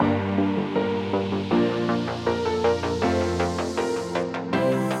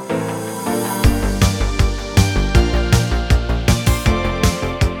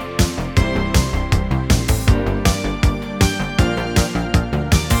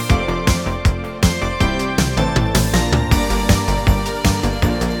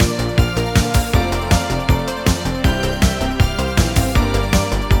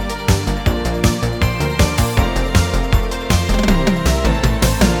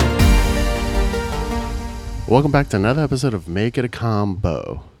Welcome back to another episode of Make It a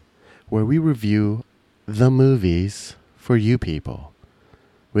Combo, where we review the movies for you people.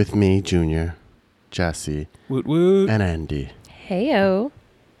 With me, Junior, Jesse, Woot woot. and Andy. Heyo.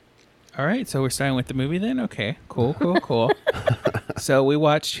 All right, so we're starting with the movie then? Okay, cool. So we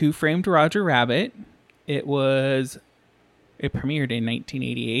watched Who Framed Roger Rabbit. It premiered in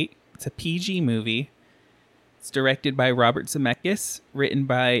 1988. It's a PG movie. It's directed by Robert Zemeckis, written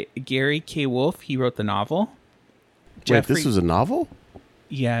by Gary K. Wolfe. He wrote the novel. Wait, this was a novel?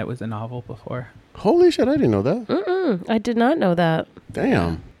 Yeah, it was a novel before. Holy shit, I didn't know that. I did not know that.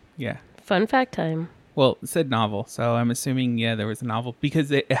 Damn. Yeah. Fun fact time. Well, it said novel, so I'm assuming, there was a novel because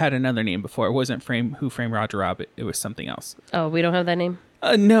it had another name before. It wasn't Who Framed Roger Rabbit. It was something else. Oh, we don't have that name?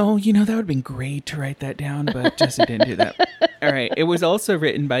 No, that would have been great to write that down, but Jesse didn't do that. All right. It was also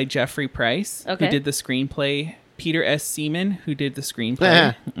written by Jeffrey Price, Okay. who did the screenplay. Peter S. Seaman, who did the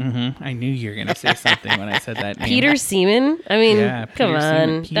screenplay. I knew you were going to say something when I said that name. Peter Seaman? I mean, Yeah, come Peter on.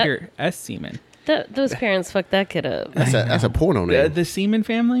 Seaman. Peter S. Seaman. Those parents fucked that kid up. That's a porno name. The Seaman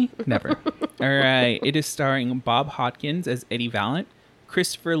family? Never. All right. It is starring Bob Hoskins as Eddie Vallant,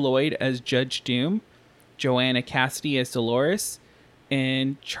 Christopher Lloyd as Judge Doom, Joanna Cassidy as Dolores,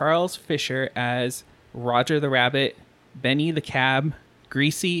 and Charles Fisher as Roger the Rabbit, Benny the Cab,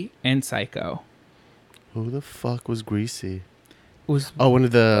 Greasy, and Psycho. Who the fuck was Greasy? Was One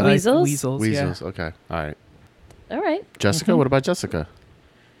of the Weasels? Weasels. Weasels. Yeah. Okay. All right. All right. Jessica? What about Jessica?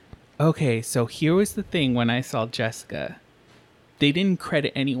 Okay, so here was the thing when I saw Jessica. They didn't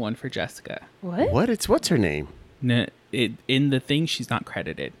credit anyone for Jessica. What? What's her name? No, in the thing, she's not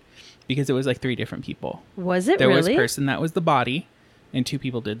credited because it was like 3 different people. Was it There was really? a person that was the body, and 2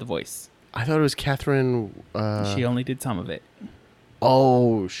 people did the voice. I thought it was Catherine. She only did some of it.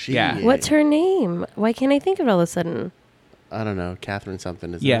 Oh, she. Yeah. What's her name? Why can't I think of it all of a sudden? I don't know. Catherine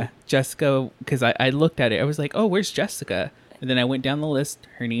something. Isn't Yeah, it? Jessica, because I looked at it. I was like, oh, where's Jessica? And then I went down the list.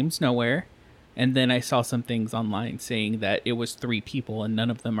 Her name's nowhere. And then I saw some things online saying that it was 3 people and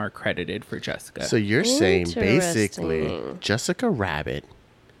none of them are credited for Jessica. So you're saying basically Interesting. Jessica Rabbit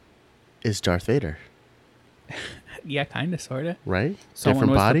is Darth Vader, yeah, kind of, sort of. right? Someone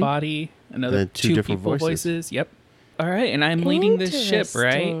Different was body. the body, another Then 2 2 different people voices. Yep. All right, and I'm leading this ship,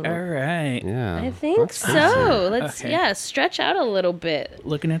 right? Interesting. All right. Yeah. I think That's so. Let's, Okay. stretch out a little bit.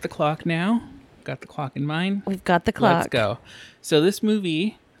 Looking at the clock now. Got the clock in mind. We've got the clock. Let's go. So this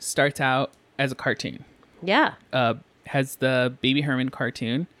movie starts out as a cartoon. Yeah. Has the Baby Herman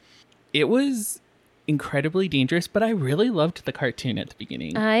cartoon. It was incredibly dangerous, but I really loved the cartoon at the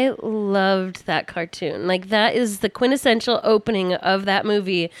beginning. I loved that cartoon. Like, that is the quintessential opening of that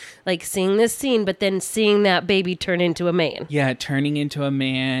movie. Like, seeing this scene, but then seeing that baby turn into a man. Yeah, turning into a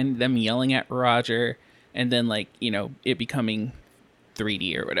man, them yelling at Roger, and then it becoming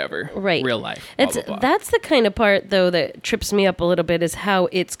 3D or whatever. Right. Real life. Blah, It's blah, blah. That's the kind of part, though, that trips me up a little bit, is how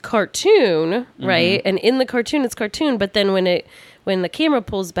it's cartoon, right? And in the cartoon, it's cartoon, but then when the camera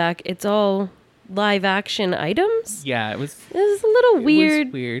pulls back, it's all live action items. Yeah, it was This is a little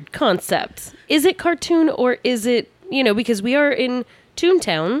weird, weird. concept. Is it cartoon or is it, because we are in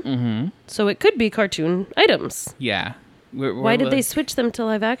Toontown, so it could be cartoon items. Yeah. Why did they switch them to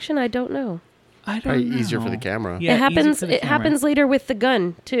live action? I don't know. I don't Probably know. easier for the camera. Yeah, it happens. easy for the It camera. happens later with the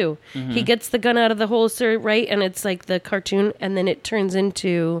gun too. He gets the gun out of the holster, right, and it's like the cartoon, and then it turns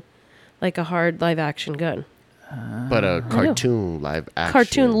into like a hard live action gun, But a cartoon live action.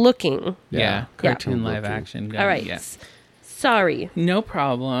 cartoon looking. Yeah, cartoon live Looking. action. Gun. All right. Yeah. Sorry. No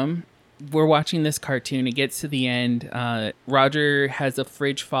problem. We're watching this cartoon. It gets to the end. Roger has a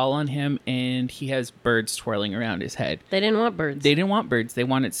fridge fall on him, and he has birds twirling around his head. They didn't want birds. They didn't want birds. They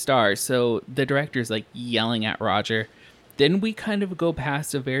wanted stars. So the director's like yelling at Roger. Then we kind of go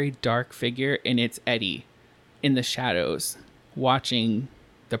past a very dark figure, and it's Eddie in the shadows watching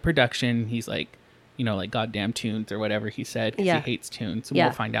the production. He's like, like goddamn tunes or whatever he said. 'Cause Yeah. He hates tunes. Yeah.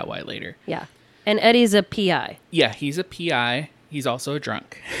 We'll find out why later. Yeah. And Eddie's a PI. Yeah, he's a PI. He's also a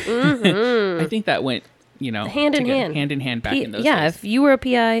drunk. I think that went, Hand in hand. Hand in hand back in those yeah, days. if you were a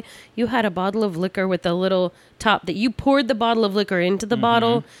PI, you had a bottle of liquor with a little top that you poured the bottle of liquor into the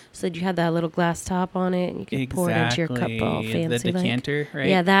bottle, so that you had that little glass top on it, and you could pour it into your cup all fancy. The decanter, right?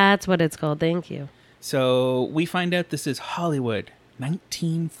 Yeah, that's what it's called. Thank you. So we find out this is Hollywood,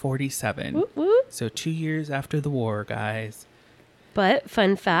 1947. Woot woot. So 2 years after the war, guys. But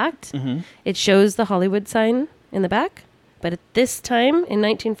fun fact, it shows the Hollywood sign in the back. But at this time, in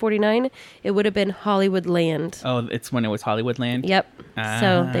 1949, it would have been Hollywood Land. Oh, it's when it was Hollywoodland? Yep.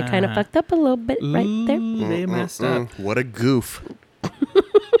 So they kind of fucked up a little bit right there. Ooh, they messed up. What a goof.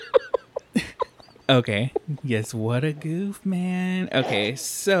 Okay. Yes, what a goof, man. Okay,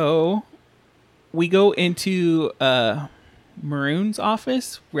 so we go into Maroon's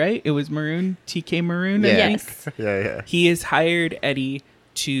office, right? It was Maroon, TK Maroon, I Yeah. think. Yes. Yeah. He has hired Eddie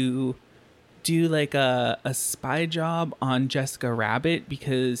to do like a spy job on Jessica Rabbit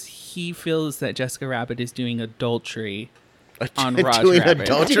because he feels that Jessica Rabbit is doing adultery on Roger Doing Rabbit.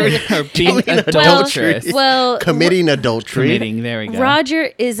 adultery. Or being Doing adulterous. Well, Committing adultery. Committing, there we go. Roger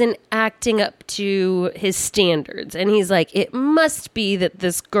isn't acting up to his standards. And he's like, it must be that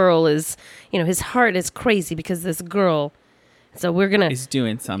this girl is, his heart is crazy because this girl. So we're going He's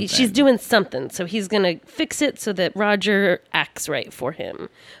doing something. She's doing something. So he's going to fix it so that Roger acts right for him.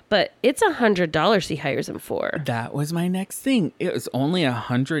 But it's $100 he hires him for. That was my next thing. It was only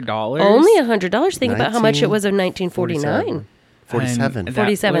 $100. Only $100. Think about how much it was in 1949. 47. And that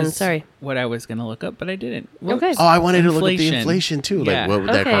 47, was sorry. What I was going to look up, but I didn't. Okay. Oh, I wanted to look at the inflation too. Yeah. Like what would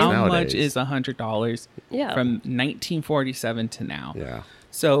that Okay. cost How nowadays? much is $100 Yeah. from 1947 to now? Yeah.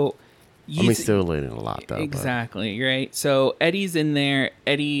 So I mean, still learning a lot though. but- Exactly, right? So Eddie's in there.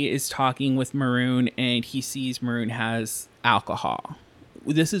 Eddie is talking with Maroon, and he sees Maroon has alcohol.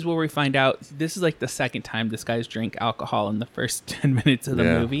 This is where we find out, this is like the second time this guy's drank alcohol in the first 10 minutes of the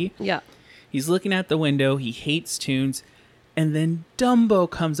Yeah. movie. Yeah. He's looking out the window. He hates tunes. And then Dumbo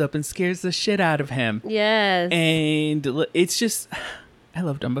comes up and scares the shit out of him. Yes. And it's just, I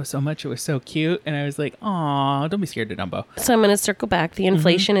love Dumbo so much. It was so cute. And I was like, aw, don't be scared of Dumbo. So I'm going to circle back. The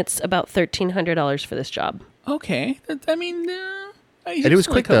inflation, Mm-hmm. it's about $1,300 for this job. Okay. I mean, And it was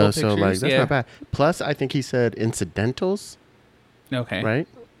quick though, so like that's yeah. not bad. Plus, I think he said incidentals, Okay. right?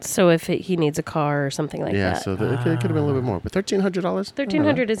 So if he needs a car or something like Yeah, that. so it could have been a little bit more, but $1,300.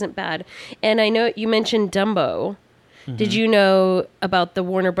 $1,300 isn't bad. And I know you mentioned Dumbo. Mm-hmm. Did you know about the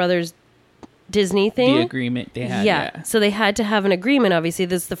Warner Brothers Disney thing? The agreement they had. Yeah. So they had to have an agreement. Obviously,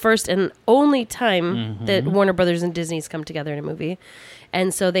 this is the first and only time Mm-hmm. that Warner Brothers and Disney's come together in a movie.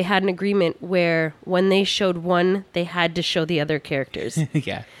 And so they had an agreement where when they showed one, they had to show the other characters.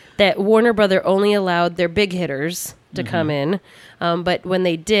 Yeah. That Warner Brother only allowed their big hitters to Mm-hmm. come in. But when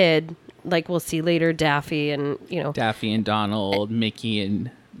they did, like we'll see later, Daffy and, Daffy and Donald, Mickey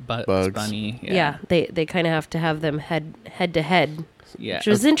and Bugs Bugs. Bunny. yeah, they kind of have to have them head to head. Yeah. Which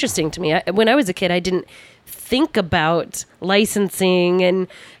was interesting to me. When I was a kid, I didn't think about licensing and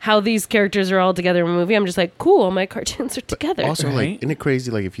how these characters are all together in a movie. I'm just like, cool, all my cartoons are together. Also, Right. like, isn't it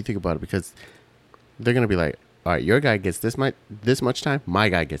crazy? Like, if you think about it, because they're gonna be like, all right, your guy gets this much time, my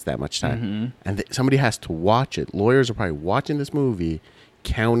guy gets that much time, Mm-hmm. and somebody has to watch it. Lawyers are probably watching this movie,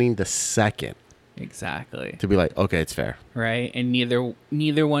 counting the second Exactly. to be like, okay, it's fair. Right. And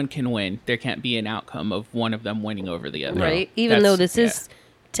neither one can win. There can't be an outcome of one of them winning over the other. right? Even though That's- this is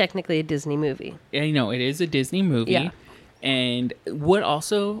technically a Disney movie. Yeah, it is a Disney movie. Yeah. And what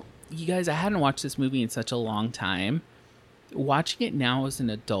also, you guys, I hadn't watched this movie in such a long time. Watching it now as an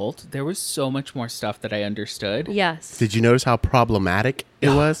adult, there was so much more stuff that I understood. Yes. Did you notice how problematic it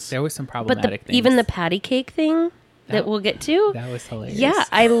was? There was some but problematic things. even the patty cake thing that That- we'll get to. that was hilarious. Yeah,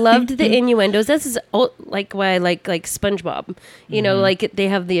 I loved the innuendos. This is like why I like SpongeBob. You know, like they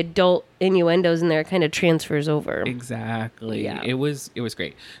have the adult innuendos in there. It kind of transfers over. Exactly. Yeah. It was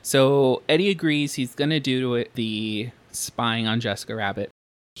great. So Eddie agrees he's gonna do it, the spying on Jessica Rabbit.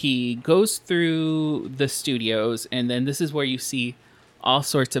 He goes through the studios, and then this is where you see all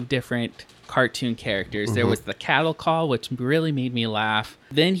sorts of different cartoon characters. There was the cattle call, which really made me laugh.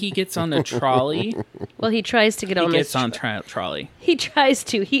 Then he gets on the trolley. Well, he tries to get He on gets this. on trolley. He tries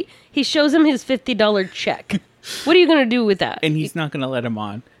to. He shows him his $50 check. What are you gonna do with that? And he's not going to let him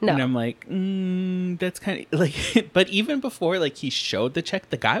on. No. And I'm like, that's kind of like, but even before like he showed the check,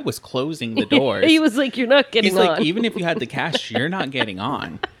 the guy was closing the doors. He was like, "You're not getting He's on." like, even if you had the cash, you're not getting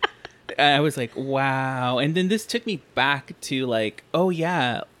on. I was like, wow. And then this took me back to like, oh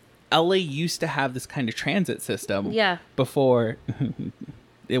yeah, LA used to have this kind of transit system. Yeah. Before,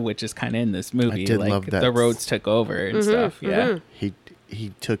 which is kind of in this movie. I did like love that. the roads took over and stuff. Yeah.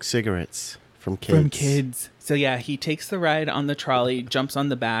 He took cigarettes from kids. From kids. So yeah, he takes the ride on the trolley, jumps on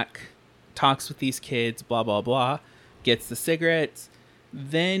the back, talks with these kids, blah blah blah, gets the cigarettes.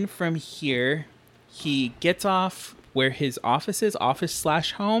 Then from here, he gets off where his office is,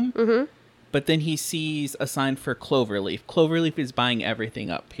 office/home. Mm-hmm. But then he sees a sign for Cloverleaf. Cloverleaf is buying everything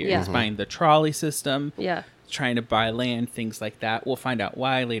up here. Yeah. He's buying the trolley system, yeah. trying to buy land, things like that. We'll find out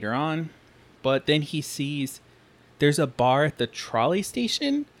why later on. But then he sees there's a bar at the trolley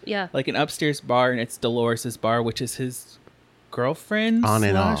station. Yeah. Like an upstairs bar, and it's Dolores's bar, which is his girlfriend On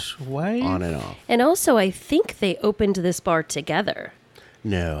and slash off. wife. On and off. And also, I think they opened this bar together.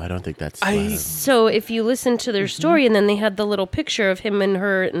 No, I don't think that's. So if you listen to their story, and then they had the little picture of him and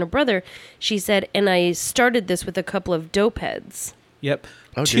her and her brother, she said, and I started this with a couple of dope heads. Yep.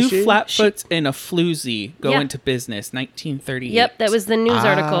 Oh, Two did she? flatfoots and a floozy go Yeah. into business, 1938. Yep, that was the news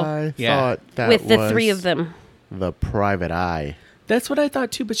article I Yeah. thought that with the was 3 of them. the private eye. That's what I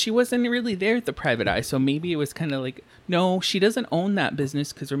thought too, but she wasn't really there at the private eye, so maybe it was kind of like, no, she doesn't own that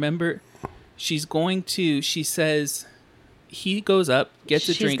business, because remember, she says, he goes up, gets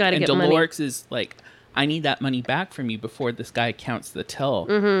a She's drink, gotta and get money. Dolores is like, I need that money back from you before this guy counts the till.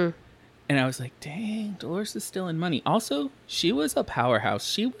 Mm-hmm. And I was like, dang, Dolores is stealing money. Also, she was a powerhouse.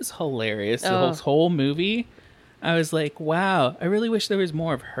 She was hilarious. The whole movie. I was like, wow, I really wish there was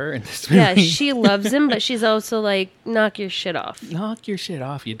more of her in this movie. Yeah, she loves him, but she's also like, knock your shit off. Knock your shit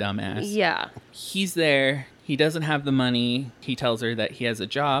off, you dumbass. Yeah. He's there. He doesn't have the money. He tells her that he has a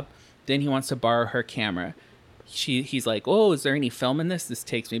job. Then he wants to borrow her camera. He's like, oh, is there any film in this? This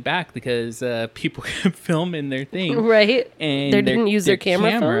takes me back because people can film in their thing. Right. And They didn't use their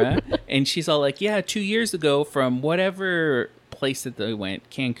camera phone? And she's all like, yeah, 2 years ago from whatever place that they went,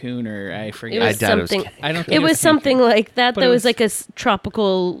 Cancun or I forget. It was I doubt it was something. I don't think It was something like that. But That it was was like a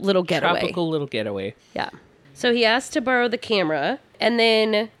tropical little getaway. tropical little getaway. Yeah. So he asked to borrow the camera, and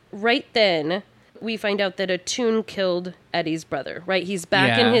then right then we find out that a tune killed Eddie's brother. Right? He's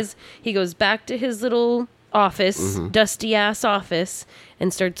back in Yeah. he goes back to his little office, dusty ass office,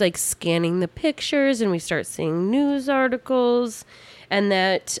 and starts like scanning the pictures, and we start seeing news articles, and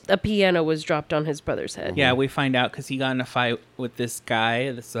that a piano was dropped on his brother's head. Yeah, we find out because he got in a fight with this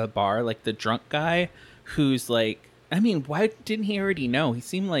guy, this bar, like the drunk guy, who's like, I mean, why didn't he already know? He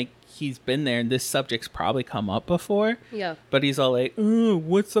seemed like he's been there, and this subject's probably come up before. Yeah. But he's all like, ooh,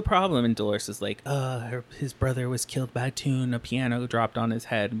 what's the problem? And Dolores is like, his brother was killed by a tune, a piano dropped on his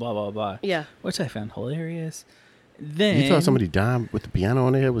head, blah, blah, blah. Yeah. Which I found hilarious. Then, You thought somebody died with the piano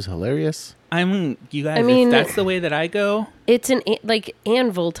on their head was hilarious? I mean, you guys, I mean- if that's the way that I go, It's like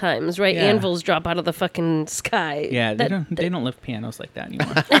anvil times, right? Yeah. Anvils drop out of the fucking sky. yeah, they That- don't lift pianos like that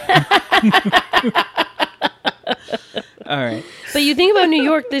anymore. All right. But you think about New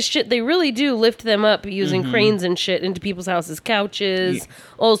York, this shit, they really do lift them up using cranes and shit into people's houses, couches, Yeah.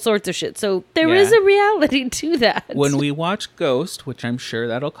 all sorts of shit. So there Yeah. is a reality to that. When we watch Ghost, which I'm sure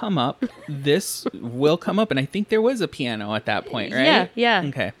that'll come up, this will come up, and I think there was a piano at that point, right? Yeah, yeah.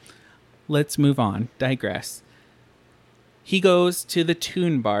 Okay. Let's move on. Digress. He goes to the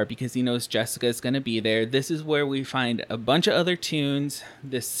tune bar because he knows Jessica is going to be there. This is where we find a bunch of other tunes.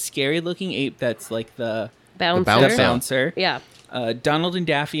 This scary-looking ape that's like the bouncer. bouncer. bouncer. Yeah. Donald and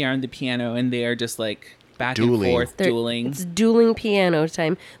Daffy are on the piano, and they are just like back Dueling. and forth They're- dueling. It's dueling piano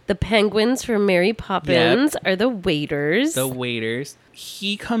time. The penguins from Mary Poppins are the waiters. The waiters.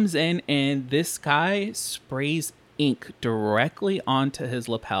 He comes in, and this guy sprays ink directly onto his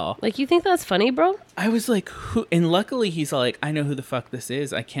lapel. Like, you think that's funny, bro? I was like, who? And luckily, he's like, I know who the fuck this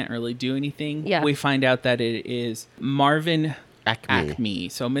is. I can't really do anything. Yeah. We find out that it is Marvin Acme.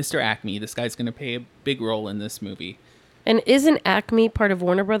 So Mr. Acme, this guy's going to play a big role in this movie. And isn't Acme part of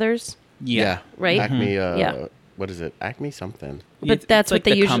Warner Brothers? Yeah. Right? Acme, Yeah. what is it? Acme something. But It's that's what like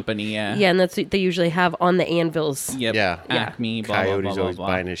they the usually company, yeah. Yeah, and that's what they usually have on the anvils. Yep. Yeah. Acme, blah, blah, Coyote's blah, blah, always blah.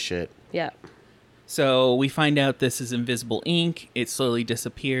 buying his shit. Yeah. So we find out this is invisible ink. It slowly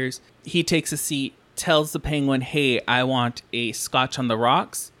disappears. He takes a seat, tells the penguin, hey, I want a scotch on the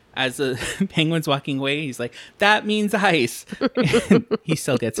rocks. As the penguin's walking away, he's like, that means ice. And he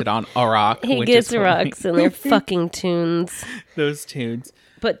still gets it on a rock. He which gets is funny. rocks and they're fucking tunes. Those tunes.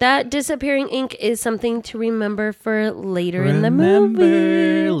 But that disappearing ink is something to remember for later in the movie.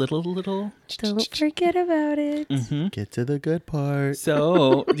 Remember, little. Don't forget about it. Get to the good part.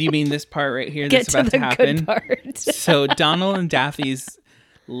 So, do you mean this part right here Get that's to about the to happen? good part. So, Donald and Daffy's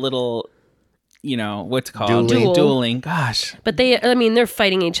little, what's it called? Duel. Dueling. Gosh. But they're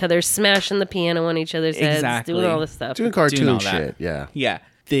fighting each other, smashing the piano on each other's heads, Exactly. doing all this stuff. Doing cartoon all that. shit, yeah. Yeah.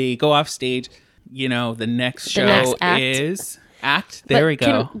 They go off stage. The next show next act. is Act. There But we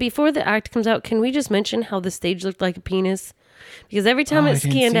go. Before the act comes out, can we just mention how the stage looked like a penis? Because every time I it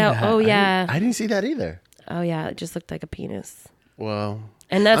didn't scanned see out, that. oh yeah, I didn't see that either. oh yeah, it just looked like a penis. Well,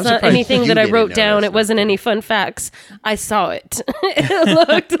 And that's I'm not surprised anything you that I didn't wrote down. notice. It wasn't any fun facts. I saw it. It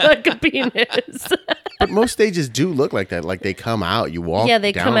looked like a penis. but most stages do look like that. Like they come out, you walk. Yeah,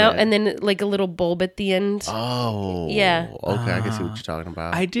 they come down out it. and then like a little bulb at the end. Oh. Yeah. Okay, I can see what you're talking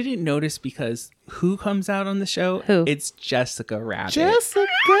about. I didn't notice because who comes out on the show? Who? It's Jessica Rabbit. Jessica.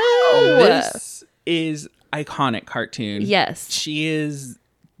 This is iconic cartoon. Yes. She is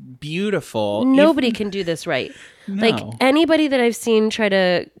beautiful. Nobody can do this right. Like No. anybody that I've seen try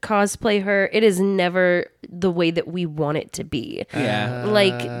to cosplay her, it is never the way that we want it to be. Yeah.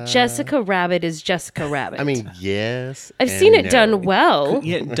 Like Jessica Rabbit is Jessica Rabbit. I mean, yes. I've and seen it no. done well.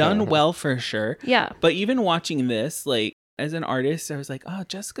 Yeah, done well for sure. Yeah. But even watching this, like, as an artist, I was like, oh,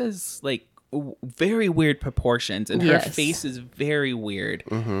 Jessica's like very weird proportions and her Yes. face is very weird,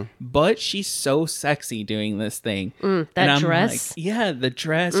 but she's so sexy doing this thing. That And I'm dress. like, yeah, the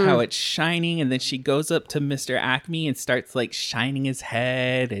dress, how it's shining, and then she goes up to Mr. Acme and starts like shining his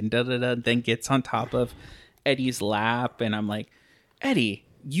head and then gets on top of Eddie's lap, and I'm like, Eddie,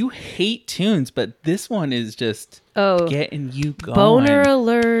 you hate tunes, but this one is just getting you going. Boner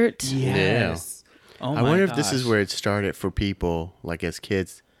alert. Yes. Oh I my wonder if this is gosh. where it started for people, like as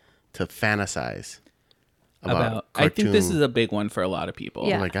kids, to fantasize about I think this cartoon- is a big one for a lot of people.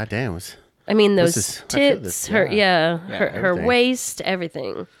 Yeah. Like, goddamn, I mean, those This is- I feel tits, this, her, yeah. her everything. waist,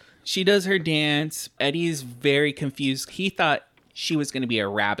 everything. She does her dance. Eddie's very confused. He thought she was going to be a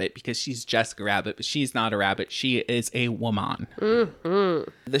rabbit because she's Jessica Rabbit, but she's not a rabbit. She is a woman. Mm-hmm.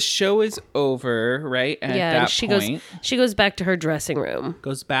 The show is over, right? At Yeah, that and she point, goes back to her dressing room.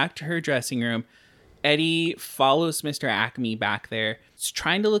 goes back to her dressing room. Eddie follows Mr. Acme back there. He's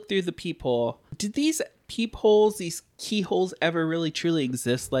trying to look through the peephole. Did these peepholes, these keyholes, ever really truly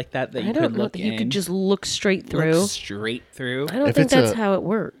exist like that? That you I could don't know look that in, you could just look straight through. look straight through, I don't If think it's that's a- how it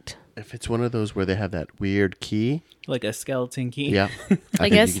worked. If it's one of those where they have that weird key, like a skeleton key. yeah, I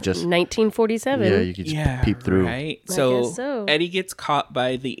think guess you could just 1947. yeah, you could just peep through. Right. I So, guess so. Eddie gets caught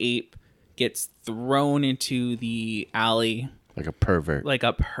by the ape, gets thrown into the alley Like a pervert. like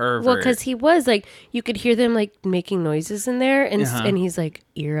a pervert. Well, because he was like, you could hear them like making noises in there, and and he's like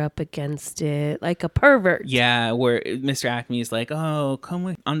ear up against it, like a pervert. yeah, where Mr. Acme is like, "Oh,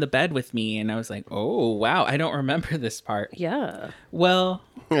 come on the bed with me," and I was like, "Oh, wow, I don't remember this part." Yeah. Well,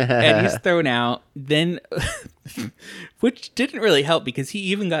 Eddie's thrown out. Then, which didn't really help because he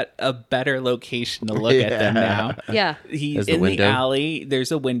even got a better location to look at them now. Yeah. He's There's the in the window. alley.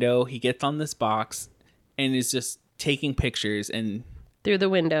 There's a window. He gets on this box and is just taking pictures, and Through the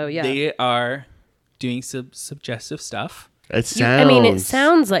window. Yeah. they are doing suggestive stuff. It sounds. I mean, it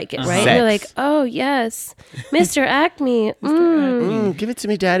sounds like it, right? Sex. You're like, oh yes, Mr. Acme. Give it to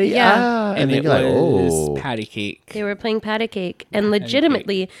me, daddy. Yeah. Ah. And then it you're like, was oh. patty cake. They were playing patty cake, and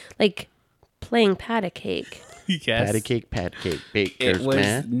legitimately, like playing patty cake. Yes. Patty cake, It bakers, was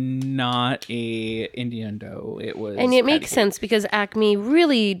man. not a innuendo. It was, And it patty makes cake. sense because Acme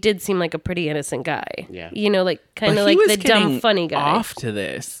really did seem like a pretty innocent guy. Yeah. You know, like kind But of he like was the dumb getting funny guy. Off to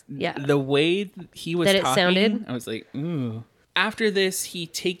this, Yeah. The way he was That it talking, sounded? I was like, ooh. After this, he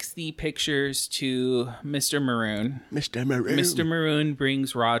takes the pictures to Mr. Maroon. Mr. Maroon. Mr. Maroon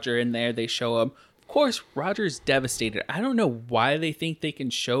brings Roger in there. They show him. Of course, Roger's devastated. I don't know why they think they can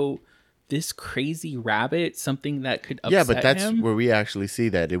show this crazy rabbit something that could upset Yeah, but that's him. where we actually see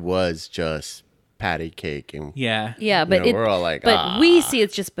that it was just patty cake. And Yeah. Yeah, but know, we're all like, but we see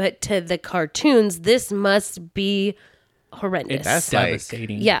it's just, but to the cartoons, this must be horrendous. It's like-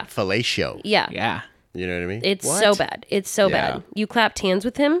 devastating. yeah, fellatio. yeah, Yeah. You know what I mean? It's What? so bad. It's so Yeah. bad. You clapped hands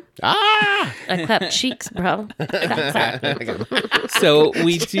with him. Ah! I clapped cheeks, bro. So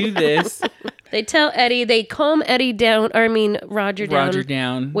we do this. They tell Eddie. They calm Eddie down. Or I mean Roger down. Roger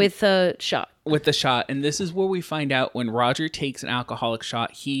down with a shot. with the shot, and this is where we find out when Roger takes an alcoholic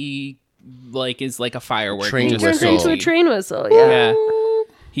shot, he like is like a firework. Train He just Turns whistle. into a crazy. train whistle. Yeah. Yeah.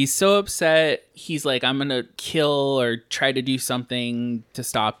 He's so upset. He's like, I'm gonna kill or try to do something to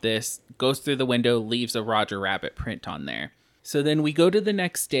stop this. Goes through the window, leaves a Roger Rabbit print on there. So then we go to the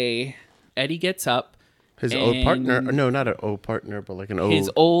next day. Eddie gets up. His old partner. And No, not an old partner, but like an old.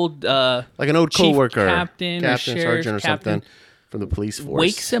 His old like an old chief coworker. captain or sheriff sergeant or captain something from the police force.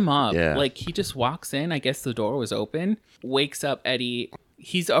 wakes him up. Yeah. Like he just walks in. I guess the door was open. Wakes up Eddie.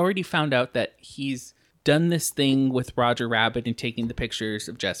 He's already found out that he's done this thing with Roger Rabbit and taking the pictures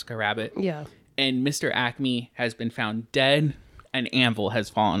of Jessica Rabbit. Yeah. And Mr. Acme has been found dead. An anvil has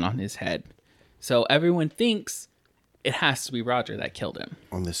fallen on his head. So everyone thinks it has to be Roger that killed him.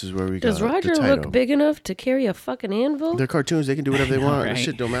 And this is where we Does got Roger the title. look big enough to carry a fucking anvil? They're cartoons. They can do whatever they want. right? This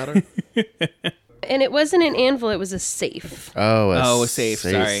shit don't matter. And it wasn't an anvil. It was a safe. Oh, a safe,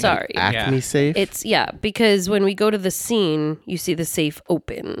 sorry. Sorry. Acme Yeah. safe. It's because when we go to the scene, you see the safe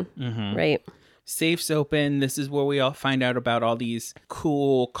open, Mm-hmm. right? Safe's open. This is where we all find out about all these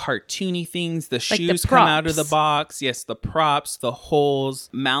cool cartoony things. The the shoes come out of the props. box. Yes, the props, the holes,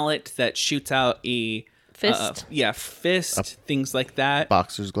 mallet that shoots out a Fist. fist, things like that.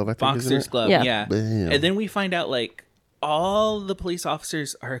 Boxer's glove, I think. isn't Boxer's it? glove, Yeah. yeah. Bam. And then we find out like all the police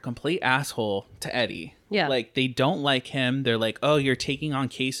officers are a complete asshole to Eddie. Yeah. Like they don't like him. They're like, "Oh, you're taking on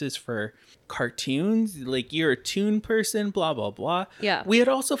cases for cartoons? Like you're a toon person, blah blah blah." Yeah. We had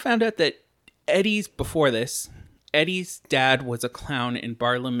also found out that before this, Eddie's dad was a clown in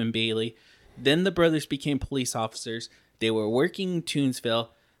Barnum and Bailey. Then the brothers became police officers. They were working in Toonsville.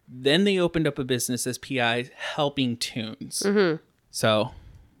 Then they opened up a business as PI helping Toons. So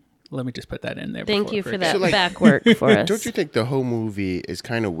let me just put that in there. Thank before I you for forget. that So, like, back work for us. Don't you think the whole movie is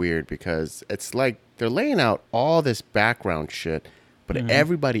kind of weird because it's like they're laying out all this background shit, but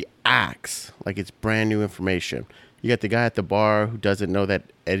everybody acts like it's brand new information. You got the guy at the bar who doesn't know that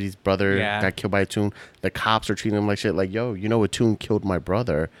Eddie's brother got killed by a Toon. The cops are treating him like shit. Like, yo, you know a Toon killed my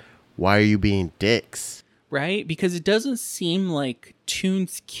brother. Why are you being dicks? Right? Because it doesn't seem like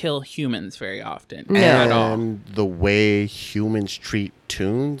Toons kill humans very often No. at all. And the way humans treat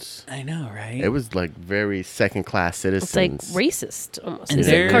Toons, I know, right? it was like very second-class It's like citizens. racist almost. And It's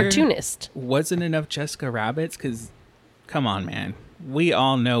there- like cartoonist. Wasn't enough Jessica Rabbits? Because, come on, man. We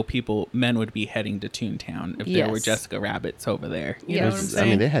all know men would be heading to Toontown if there were Yes. Jessica Rabbits over there. You Yes. know what I'm saying? I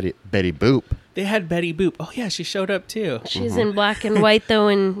mean, they had Betty Boop. They had Betty Boop. Oh, yeah, she showed up too. She's in black and white though,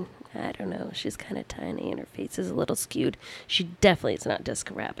 and I don't know. She's kind of tiny, and her face is a little skewed. She definitely is not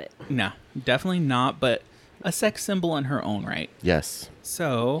Jessica Rabbit. No, definitely not, but a sex symbol in her own right. Yes.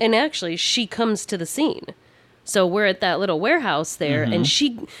 So, And actually, she comes to the scene. So we're at that little warehouse there, and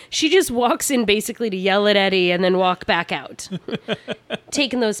she just walks in basically to yell at Eddie and then walk back out,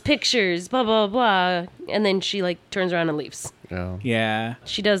 taking those pictures, blah blah blah, and then she like turns around and leaves. Oh. yeah.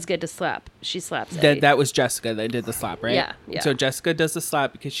 She does get to slap. She slaps Eddie. That was Jessica that did the slap, right? Yeah, yeah. So Jessica does the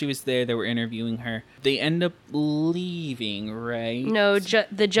slap because she was there. They were interviewing her. They end up leaving, right? No,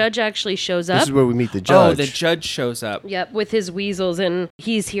 the judge actually shows This up. is where we meet the judge. Oh, the judge shows up. Yep, with his weasels, and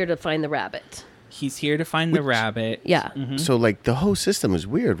he's here to find the rabbit. He's here to find the rabbit. Yeah. So, like, the whole system is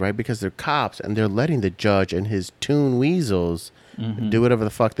weird, right? Because they're cops and they're letting the judge and his Toon weasels do whatever the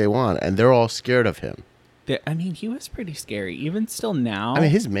fuck they want. And they're all scared of him. I mean, he was pretty scary. Even still now. I mean,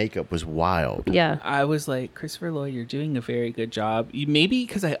 his makeup was wild. Yeah. I was like, Christopher Lloyd, you're doing a very good job. Maybe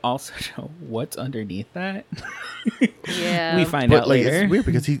because I also know what's underneath that. Yeah. We find But, out like, later. it's weird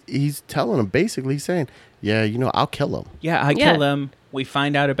because he's telling him, basically saying, yeah, you know, I'll kill him. Yeah, I Yeah. kill him. We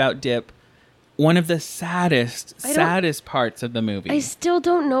find out about Dip. One of the saddest parts of the movie. I still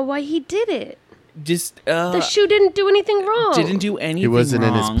don't know why he did it. Just The shoe didn't do anything wrong. didn't do anything. He wasn't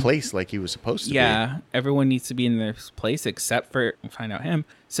in wrong. his place like he was supposed to Yeah, everyone needs to be in their place except for find out him.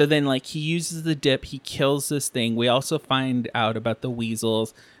 So then, like, he uses the dip. He kills this thing. We also find out about the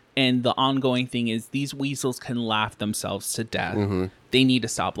weasels. And the ongoing thing is these weasels can laugh themselves to death. They need to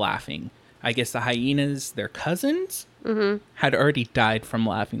stop laughing. I guess the hyenas, their cousins, had already died from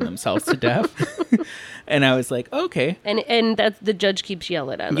laughing themselves to death. And I was like, okay. And that the judge keeps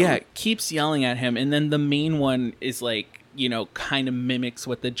yelling at him. Yeah, keeps yelling at him. And then the main one is like, you know, kind of mimics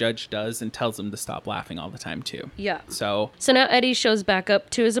what the judge does and tells him to stop laughing all the time, too. Yeah. So, So now Eddie shows back up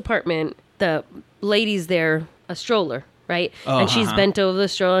to his apartment. The lady's there, a stroller, right? Oh, and she's bent over the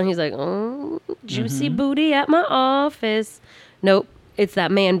stroller, and he's like, "Oh, juicy booty at my office." Nope, it's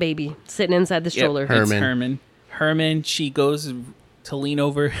that man baby sitting inside the stroller. Yep, it's Herman. Herman, she goes to lean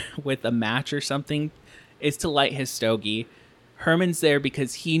over with a match or something. It's to light his stogie. Herman's there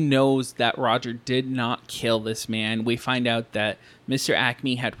because he knows that Roger did not kill this man. We find out that Mr.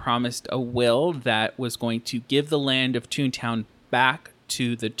 Acme had promised a will that was going to give the land of Toontown back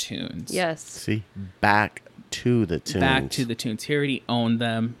to the Toons. Yes. See? Back to the Toons. Back to the Toons. He already owned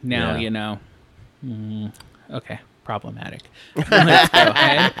them. Now, Yeah. you know. Okay. Problematic. Let's go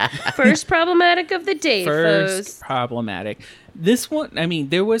ahead. First problematic of the day, First folks. problematic. This one, I mean,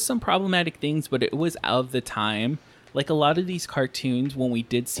 there was some problematic things, but it was of the time. Like a lot of these cartoons, when we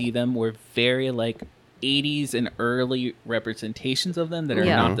did see them, were very like 80s and early representations of them that are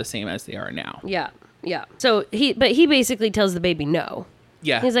Yeah. not the same as they are now. Yeah, yeah. So he basically tells the baby no.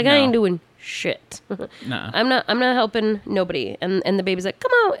 Yeah. He's like, I ain't doing shit. Nah. I'm not helping nobody. And the baby's like,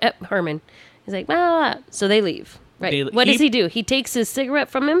 come on, Herman. He's like, well, so they leave. Right. What does he do? He takes his cigarette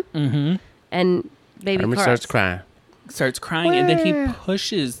from him, and baby Herman cries. starts crying. Starts crying, and then he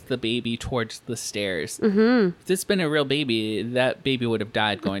pushes the baby towards the stairs. If this had been a real baby, that baby would have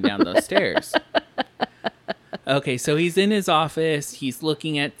died going down those stairs. Okay, so he's in his office. He's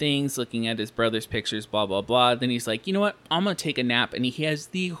looking at things, looking at his brother's pictures, blah, blah, blah. Then he's like, you know what? I'm going to take a nap. And he has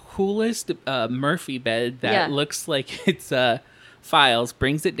the coolest Murphy bed that looks like it's files,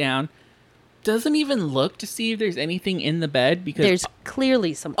 brings it down. Doesn't even look to see if there's anything in the bed because There's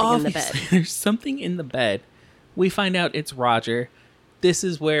clearly something in the bed. obviously there's something in the bed. We find out it's Roger. This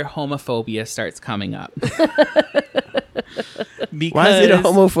is where homophobia starts coming up. Because Why is it a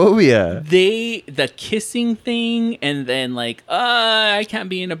homophobia? the kissing thing and then like, I can't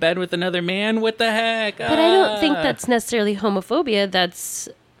be in a bed with another man. What the heck? But I don't think that's necessarily homophobia. That's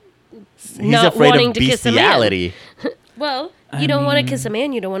He's not afraid wanting of to kiss a man. bestiality. Well, you don't want to kiss a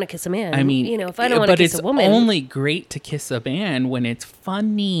man. You don't want to kiss a man. I mean, you know, if I don't want to kiss a woman, but it's only great to kiss a man when it's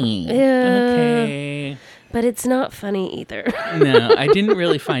funny. Yeah. Okay. but it's not funny either. No, I didn't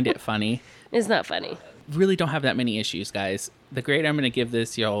really find it funny. It's not funny. Really don't have that many issues, guys. The grade I'm going to give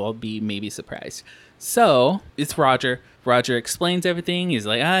this, y'all will be maybe surprised. So, it's Roger. Roger explains everything. He's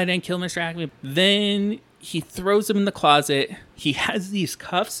like, I didn't kill Mr. Acme. Then he throws him in the closet. He has these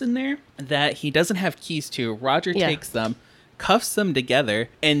cuffs in there that he doesn't have keys to. Roger takes them, cuffs them together,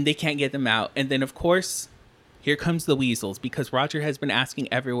 and they can't get them out. And then, of course, here comes the weasels, because Roger has been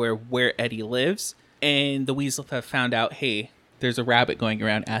asking everywhere where Eddie lives. And the weasels have found out, hey, there's a rabbit going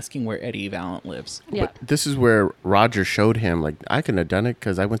around asking where Eddie Valent lives. Yeah. But this is where Roger showed him, like, I couldn't have done it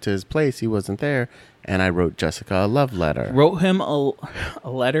because I went to his place. He wasn't there. And I wrote Jessica a love letter. Wrote him a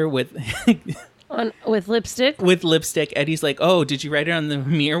letter with with lipstick. with lipstick. Eddie's like, oh, did you write it on the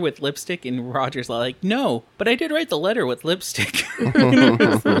mirror with lipstick? And Roger's like, no, but I did write the letter with lipstick.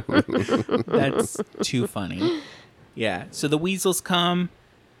 That's too funny. Yeah. So the weasels come.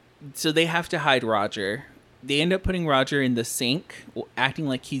 So they have to hide Roger. They end up putting Roger in the sink, acting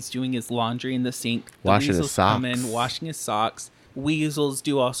like he's doing his laundry in the sink. The Washing his weasels socks. come in, washing his socks. Weasels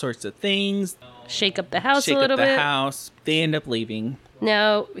do all sorts of things. Shake up the house Shake a little up the bit. house. They end up leaving.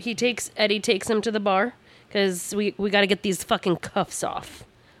 Now Eddie takes him to the bar because we got to get these fucking cuffs off,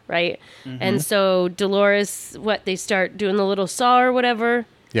 right? And so Dolores, they start doing the little saw or whatever.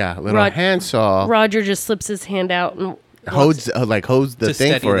 Yeah, a little handsaw. Roger just slips his hand out and Holds the To thing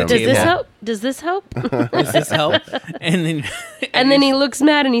steady for the him. does this Yeah. help? Does this help? Does this help? And then And then he looks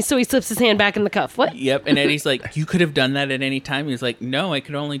mad and he slips his hand back in the cuff. What? Yep, and Eddie's like, you could have done that at any time. He's like, no, I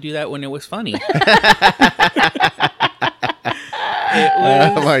could only do that when it was funny.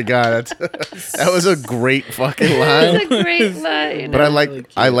 Oh my god, that was a great fucking line. That's a great line. But really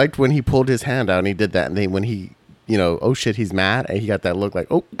I liked when he pulled his hand out and he did that, and then when he, oh shit, he's mad, and he got that look like,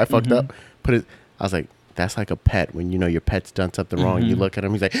 oh, I fucked up. I was like, that's like a pet when your pet's done something wrong. You look at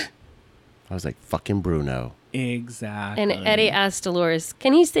him, he's like, I was like, fucking Bruno. Exactly. And Eddie asked Dolores,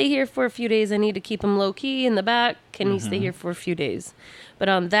 can he stay here for a few days? I need to keep him low key in the back. Can he stay here for a few days? But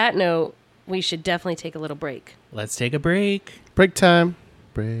on that note, we should definitely take a little break. Let's take a break. Break time.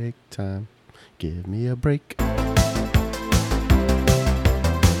 Break time. Give me a break.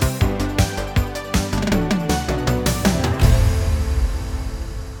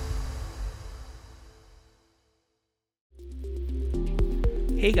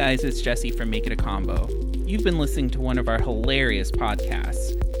 Hey guys, it's Jesse from Make It a Combo. You've been listening to one of our hilarious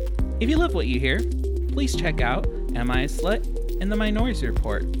podcasts. If you love what you hear, please check out Am I a Slut and The Minority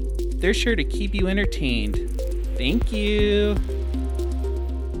Report. They're sure to keep you entertained. Thank you.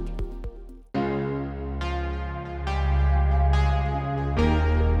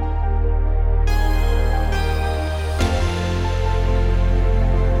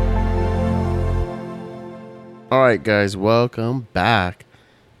 All right, guys, welcome back.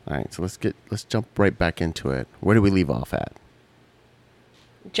 All right, so let's jump right back into it. Where do we leave off at?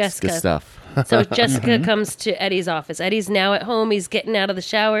 Jessica. Good stuff. So Jessica comes to Eddie's office. Eddie's now at home. He's getting out of the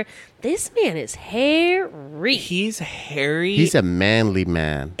shower. This man is hairy. He's hairy. He's a manly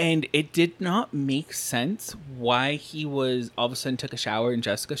man. And it did not make sense why he was all of a sudden took a shower and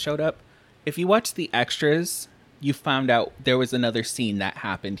Jessica showed up. If you watch the extras, you found out there was another scene that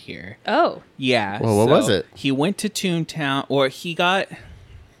happened here. Oh. Yeah. Well, what was it? He went to Toontown, or he got...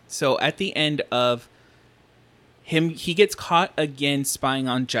 So at the end of him, he gets caught again spying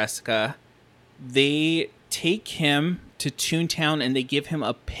on Jessica. They take him to Toontown and they give him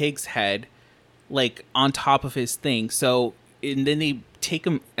a pig's head, like, on top of his thing. So, and then they take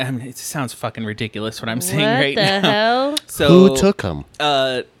him... it sounds fucking ridiculous what I'm saying right now. What the hell? So, Who took him?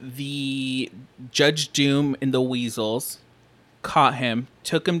 The Judge Doom and the Weasels caught him,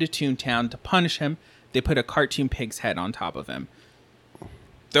 took him to Toontown to punish him. They put a cartoon pig's head on top of him.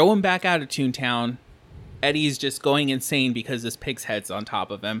 Throw him back out of Toontown. Eddie's just going insane because this pig's head's on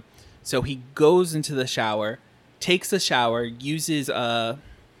top of him. So he goes into the shower, takes a shower, uses not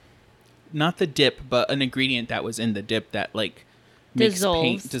the dip, but an ingredient that was in the dip that like makes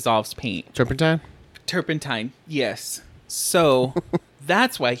dissolves paint. Turpentine? Turpentine, yes. So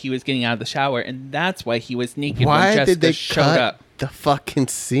that's why he was getting out of the shower, and that's why he was naked when Why Jessica did they showed cut up. the fucking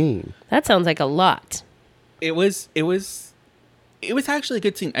scene? That sounds like a lot. It was actually a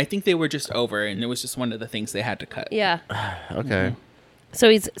good scene. I think they were just over, and it was just one of the things they had to cut. Yeah. Okay.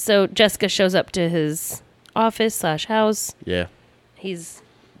 So Jessica shows up to his office / house. Yeah. He's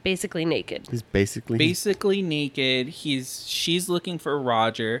basically naked. He's basically naked. She's looking for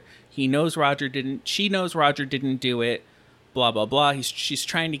Roger. She knows Roger didn't do it. Blah blah blah. She's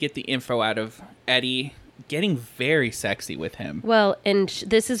trying to get the info out of Eddie. getting very sexy with him. Well, and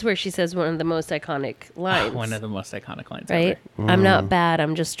this is where she says one of the most iconic lines. One of the most iconic lines right? ever. I'm not bad.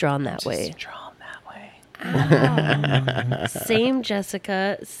 I'm just drawn that way. Just drawn that way. Same,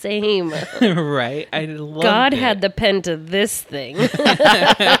 Jessica. Same. Right? I love God it. had the pen to this thing.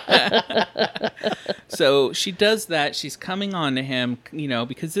 So she does that. She's coming on to him,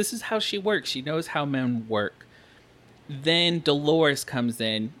 because this is how she works. She knows how men work. Then Dolores comes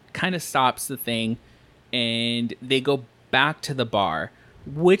in, kind of stops the thing, and they go back to the bar,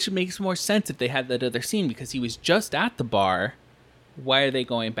 which makes more sense if they had that other scene because he was just at the bar. Why are they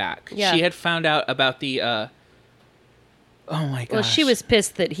going back? Yeah. She had found out about the oh my gosh. Well, she was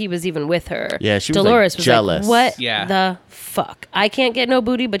pissed that he was even with her. Yeah, she was, Dolores like, was jealous. like, what Yeah. the fuck? I can't get no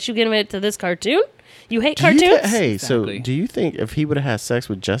booty, but you giving it to this cartoon? You hate Do you cartoons? hey, Exactly. so do you think if he would have had sex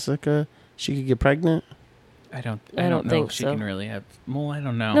with Jessica, she could get pregnant? I don't I don't know think if she so. can really have. Well, I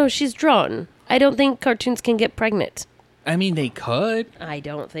don't know. No, she's drawn. I don't think cartoons can get pregnant. I mean, they could I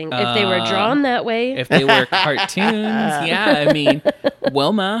don't think. If they were drawn that way. if they were cartoons. Yeah, I mean,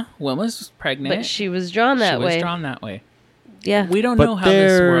 Wilma's pregnant. But she was drawn that she way. was drawn that way. Yeah. We don't know how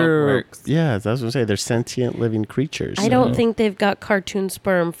this world works. Yeah, that's what I'm saying. They're sentient living creatures. I don't think they've got cartoon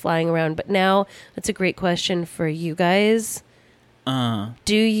sperm flying around. But now, that's a great question for you guys.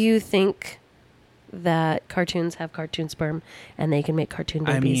 Do you think that cartoons have cartoon sperm and they can make cartoon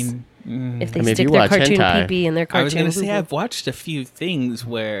I babies? mean, if they I mean, if stick you their watch cartoon hentai- pee-pee in their cartoon I was going to say boo-boo. I've watched a few things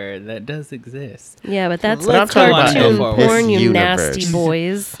where that does exist. Yeah, but that's But like I'm talking about cartoon in this porn, you universe. nasty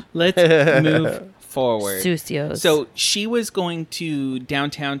boys. Let's move forward. Sucios. So she was going to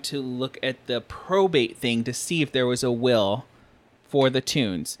downtown to look at the probate thing to see if there was a will for the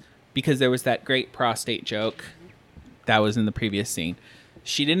Toons because there was that great prostate joke that was in the previous scene.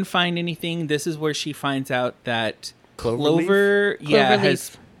 She didn't find anything. This is where she finds out that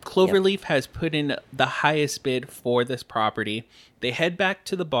Cloverleaf has put in the highest bid for this property. They head back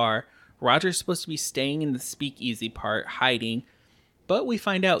to the bar. Roger's supposed to be staying in the speakeasy part, hiding. But we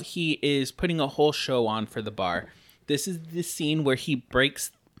find out he is putting a whole show on for the bar. This is the scene where he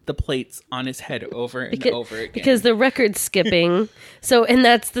breaks the plates on his head over and over again. Because the record's skipping. And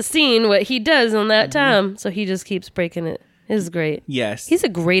that's the scene, what he does on that time. So he just keeps breaking it. This is great. Yes. He's a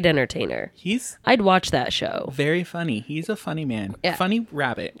great entertainer. He's I'd watch that show. very funny. He's a funny man. Yeah. Funny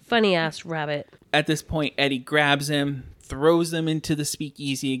rabbit. Funny ass rabbit. At this point, Eddie grabs him, throws him into the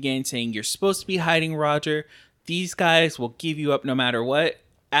speakeasy again, saying, "You're supposed to be hiding, Roger. These guys will give you up no matter what."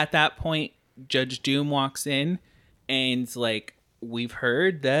 At that point, Judge Doom walks in and's like, "We've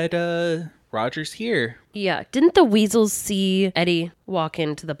heard that Roger's here." Yeah. Didn't the weasels see Eddie walk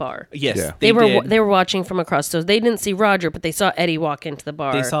into the bar? Yes, Yeah. They were did. they were watching from across. So they didn't see Roger, but they saw Eddie walk into the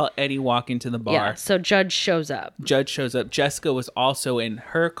bar. They saw Eddie walk into the bar. Yeah. So Judge shows up. Judge shows up. Jessica was also in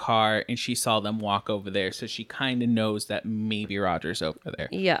her car, and she saw them walk over there, so she kind of knows that maybe Roger's over there.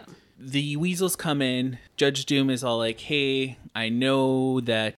 Yeah. The weasels come in. Judge Doom is all like, "Hey, I know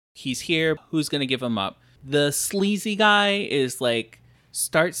that he's here. Who's going to give him up?" The sleazy guy is like,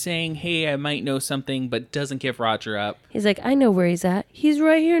 starts saying, "Hey, I might know something," but doesn't give Roger up. He's like, I know where he's at. He's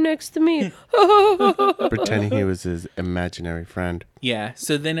right here next to me. Pretending he was his imaginary friend. Yeah,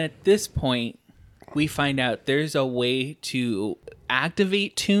 so then at this point, we find out there's a way to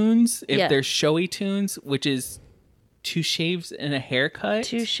activate tunes if Yeah. they're showy tunes, which is 2 shaves and a haircut.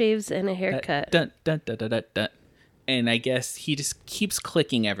 2 shaves and a Dun, haircut. dun, dun, dun, dun, dun, dun. And I guess he just keeps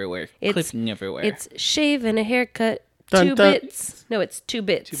clicking everywhere. Clicking everywhere. It's shave and a haircut. Dun, 2 dun. bits. No, it's 2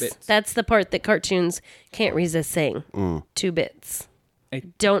 bits. 2 bits. That's the part that cartoons can't resist saying. 2 bits. I-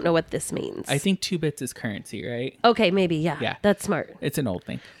 Don't know what this means. I think 2 bits is currency, right? Okay, maybe, yeah. Yeah. That's smart. It's an old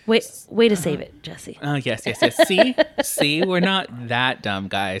thing. Wait, way to save it, Jesse. Yes. See, we're not that dumb,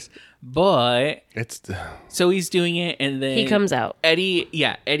 guys. But It's so he's doing it, and then He comes out. Eddie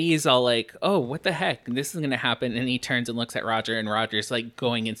is all like, "Oh, what the heck? This is gonna happen." And he turns and looks at Roger, and Roger's like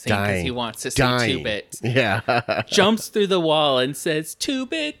going insane because dying. he wants to say 2 bits. Yeah. Jumps through the wall and says 2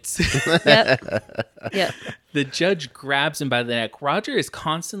 bits. Yep. Yep. The judge grabs him by the neck. Roger is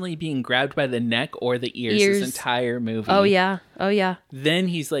constantly being grabbed by the neck or the ears Ears. this entire movie. Oh, yeah. Oh, yeah. Then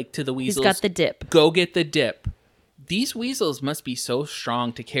he's like to the He's weasels, got the dip. "Go get the dip." These weasels must be so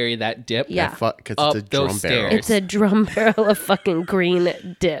strong to carry that dip. Yeah. Because Up it's a drum those barrel. stairs. It's a drum barrel of fucking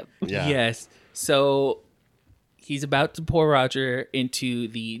green dip. Yeah. Yes. So he's about to pour Roger into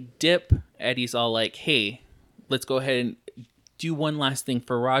the dip. Eddie's all like, "Hey, let's go ahead and do one last thing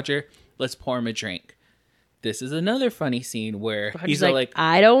for Roger. Let's pour him a drink." This is another funny scene where Roger's he's all like,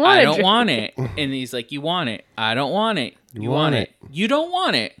 I don't want "I a don't drink." want it." And he's like, "You want it. I don't want it. You want want it. You don't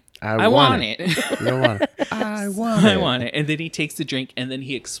want it. I want it." You don't want it. I want I it. want it. And then he takes the drink and then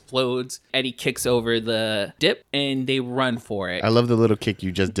he explodes. Eddie kicks over the dip and they run for it. I love the little kick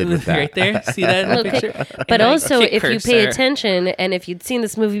you just did with that. Right there. See that in the Okay. picture? But And I also, kick if you cursor. pay attention, and if you'd seen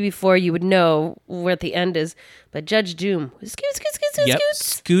this movie before, you would know where the end is. But Judge Doom Yep,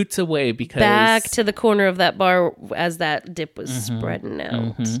 scoots away because back to the corner of that bar as that dip was spreading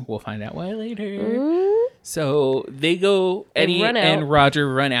out. We'll find out why later. So they go, Eddie run out. and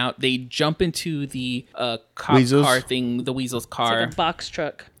Roger run out. They jump into the cop Weasels? car thing, the Weasel's car. Like a box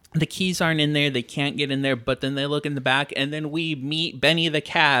truck. The keys aren't in there. They can't get in there, but then they look in the back and then we meet Benny the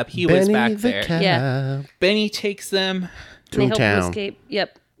cab. He was Benny back the there. Cab. Yeah. Benny takes them. And they help him Toontown. escape.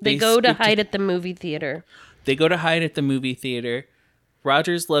 Yep. They They go to scoop to- hide at the movie theater. They go to hide at the movie theater.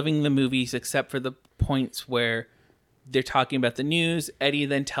 Roger's loving the movies except for the points where they're talking about the news. Eddie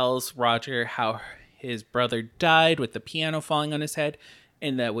then tells Roger how his brother died with the piano falling on his head,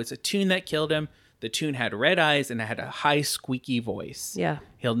 and that was a tune that killed him. The tune had red eyes and it had a high squeaky voice. Yeah.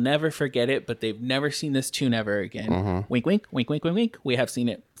 He'll never forget it, but they've never seen this tune ever again. Wink, wink, wink, wink, wink, wink. We have seen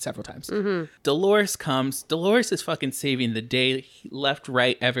it several times. Dolores comes. Dolores is fucking saving the day, left,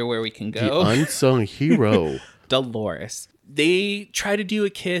 right, everywhere we can The go. unsung hero. Dolores. They try to do a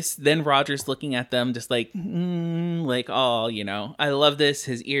kiss. Then Roger's looking at them just like, oh, you know, I love this.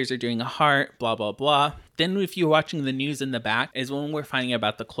 His ears are doing a heart, blah, blah, blah. Then if you're watching the news in the back is when we're finding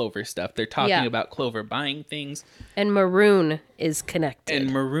about the Clover stuff. They're talking Yeah. about Clover buying things. And Maroon is connected.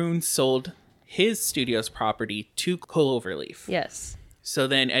 And Maroon sold his studio's property to Cloverleaf. Yes. So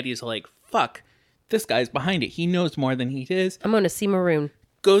then Eddie's like, fuck, this guy's behind it. He knows more than he is. I'm going to see Maroon.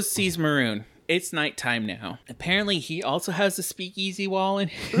 Goes, sees Maroon. It's nighttime now. Apparently, he also has a speakeasy wall in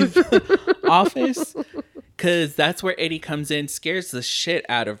his office because that's where Eddie comes in, scares the shit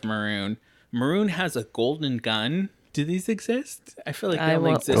out of Maroon. Maroon has a golden gun. Do these exist? I feel like they I only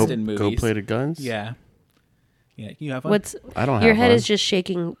won't- exist in movies. Gold-plated guns? Yeah. Yeah, you have one? What's I don't have your head one. is just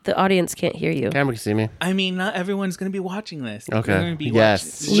shaking. The audience can't hear you. Camera can see me. I mean, not everyone's going to be watching this. They're Okay. gonna be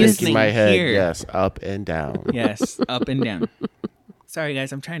Yes. listening Shaking my head. here. Yes. Up and down. Yes, up and down. Sorry,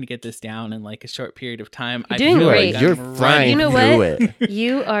 guys. I'm trying to get this down in like a short period of time. You're doing feel great. I'm You're running. flying You know through what? it.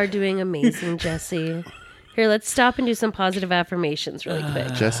 You are doing amazing, Jesse. Here, let's stop and do some positive affirmations really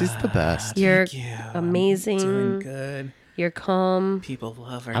quick. Jesse's the best. You're Thank you. amazing. Doing good. You're calm. People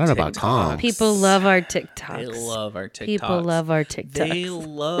love our I don't know about TikToks. calm. People love our TikToks. They love our TikToks. People love our TikToks. They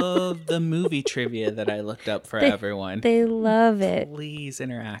love the movie trivia that I looked up for everyone. They love it. Please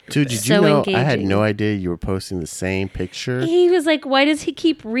interact with Dude, it. did So you know I had engaging. no idea you were posting the same picture? He was like, "Why does he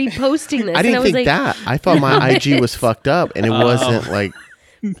keep reposting this?" I and didn't I was think like, that. I thought my IG was fucked up and it wasn't like,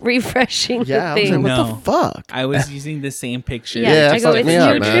 refreshing yeah, I the was thing. like, what No. the fuck? I was using the same picture. Yeah, Yeah, I go, fuck it's me new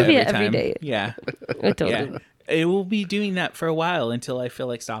up, man. trivia every time. day. Yeah. I told Yeah. him. It will be doing that for a while until I feel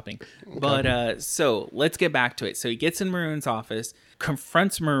like stopping. But so let's get back to it. So he gets in Maroon's office,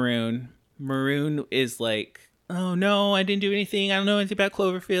 confronts Maroon. Maroon is like, oh no, I didn't do anything. I don't know anything about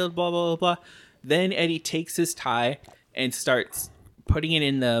Cloverfield, blah, blah, blah, blah. Then Eddie takes his tie and starts putting it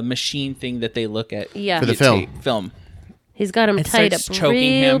in the machine thing that they look at. Yeah. For the videotape- film. He's got him And tied up starts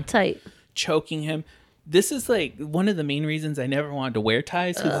choking real him. tight. Choking him. This is like one of the main reasons I never wanted to wear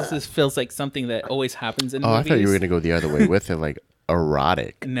ties because this feels like something that always happens in Oh, I movies. thought you were going to go the other way with it, like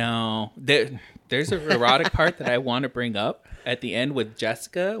erotic. No, there's a erotic part that I want to bring up at the end with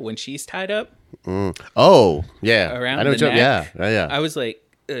Jessica when she's tied up. Oh, yeah. Around I know the what you're- neck? Yeah. I was like,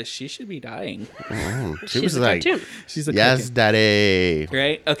 she should be dying. She She's was a like, cartoon. She's a yes, daddy.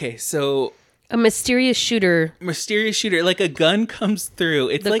 right? Okay, so A mysterious shooter. mysterious shooter, like a gun comes through.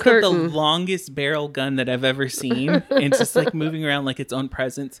 It's The like curtain. the longest barrel gun that I've ever seen. And it's just like moving around like its own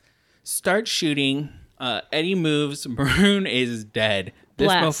presence. Starts shooting. Eddie moves. Maroon is dead.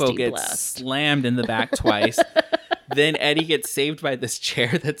 This mofo Blasty gets blast. slammed in the back twice. Then Eddie gets saved by this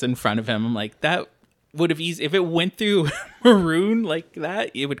chair that's in front of him. I'm like, that would have easy if it went through Maroon like that,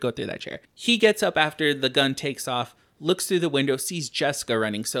 it would go through that chair. He gets up after the gun takes off, looks through the window, sees Jessica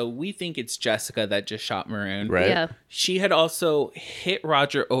running. So we think it's Jessica that just shot Maroon. Right? Yeah. She had also hit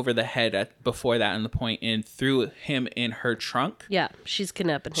Roger over the head before that on the point and threw him in her trunk. Yeah. She's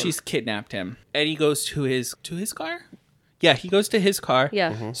kidnapping him. She's kidnapped him. Eddie goes to his car? Yeah, he goes to his car.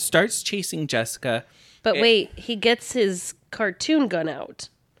 Yeah. Starts chasing Jessica. But wait, he gets his cartoon gun out.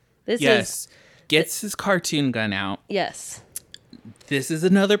 This is Yes. Gets his cartoon gun out. yes. This is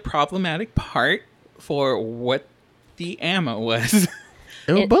another problematic part for what the ammo was.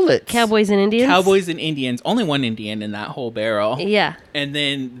 It was bullets. Cowboys and Indians. Cowboys and Indians. Only one Indian in that whole barrel. Yeah. And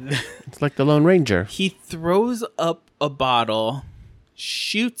then It's like the Lone Ranger. he throws up a bottle,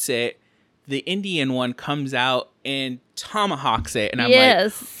 shoots it. The Indian one comes out and tomahawks it. And I'm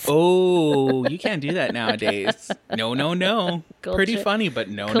Yes. like, oh, you can't do that nowadays. No. Pretty Culture- funny, but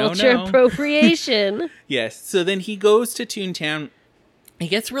no. Culture appropriation. Yes. So then he goes to Toontown. He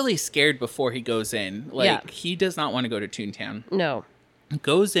gets really scared before he goes in. Like, Yeah. he does not want to go to Toontown. No.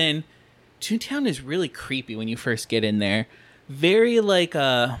 Goes in. Toontown is really creepy when you first get in there. Very, like,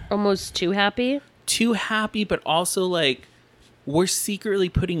 Almost too happy. too happy, but also, like, we're secretly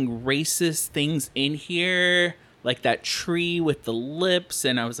putting racist things in here. Like that tree with the lips.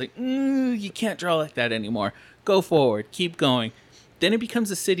 And I was like, you can't draw like that anymore. Go forward. Keep going. Then it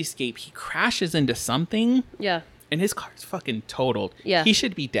becomes a cityscape. He crashes into something. Yeah. And his car's fucking totaled. Yeah. He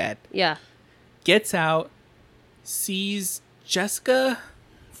should be dead. Yeah. Gets out, sees Jessica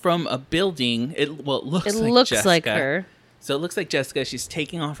from a building. It looks It like looks Jessica. like her. So it looks like Jessica. She's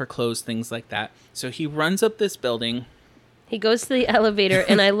taking off her clothes, things like that. So he runs up this building. He goes to the elevator,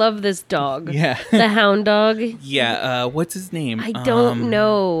 and I love this dog. Yeah. The hound dog. Yeah. What's his name? I don't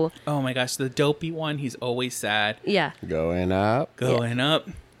know. Oh my gosh, the dopey one. He's always sad. Yeah. Going up. Going up.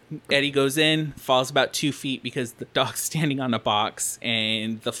 Eddie goes in, falls about 2 feet because the dog's standing on a box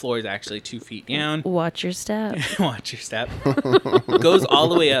and the floor is actually 2 feet down. Watch your step. Watch your step. Goes all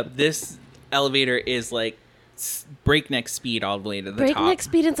the way up. This elevator is like breakneck speed all the way to the top. Breakneck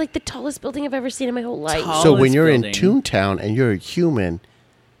speed. It's like the tallest building I've ever seen in my whole life. Tall. So when Tallest you're in building. Toontown and you're a human,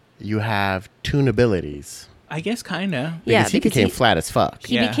 you have toon abilities. I guess kind of. Yeah, Because he because became he- flat as fuck.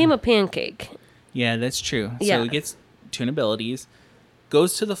 He Yeah. became a pancake. Yeah, that's true. Yeah. So he gets tune abilities,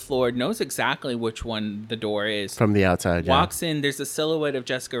 goes to the floor, knows exactly which one the door is. From the outside, yeah. Walks in, there's a silhouette of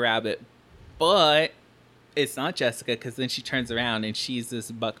Jessica Rabbit, but it's not Jessica because then she turns around and she's this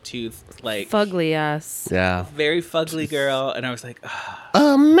buck-toothed, like, Fugly ass. Yeah. very fugly girl. And I was like, oh,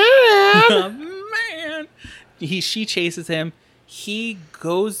 Oh, man! man. She chases him. He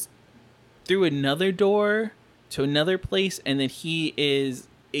goes through another door to another place, and then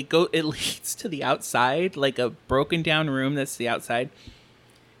it leads to the outside, like a broken down room that's the outside.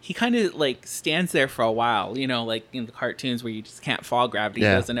 He kind of like stands there for a while, you know, like in the cartoons where you just can't fall, gravity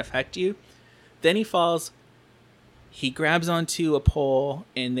Yeah. doesn't affect you. Then he falls. He grabs onto a pole,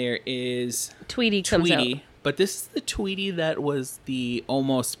 and there is Tweety comes Tweety. out. But this is the Tweety that was the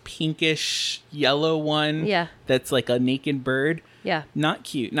almost pinkish yellow one. Yeah. That's like a naked bird. Yeah. Not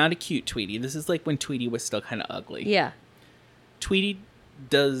cute. Not a cute Tweety. This is like when Tweety was still kind of ugly. Yeah. Tweety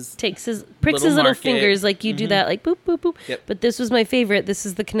does Pricks his Little little market. fingers like you do that, like boop boop boop. Yep. But this was my favorite. This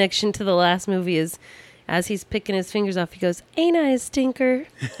is the connection to the last movie. Is as he's picking his fingers off, he goes, "Ain't I a stinker?"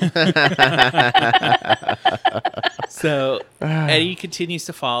 So Eddie continues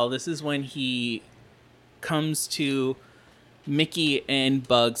to fall. This is when he comes to Mickey and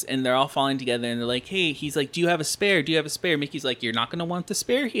Bugs, and they're all falling together, and they're like, hey, he's like, do you have a spare? Do you have a spare? Mickey's like, you're not going to want the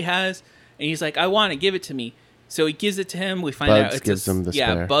spare he has. And he's like, I want it. Give it to me. So he gives it to him. We find Bugs out it's gives him the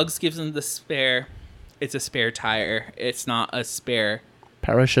spare. Bugs gives him the spare. It's a spare tire. It's not a spare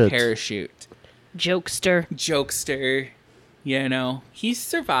Parachute. parachute. Jokester. Jokester. You know, he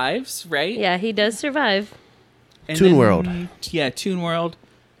survives, right? Yeah, he does survive. And Toon then- World. Yeah, Toon World.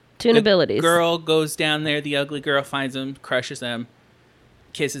 Toon The abilities. Girl goes down there. The ugly girl finds him, crushes him,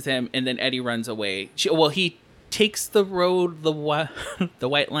 kisses him, and then Eddie runs away. He takes the road, the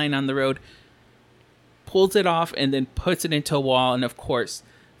white line on the road, pulls it off, and then puts it into a wall. And of course,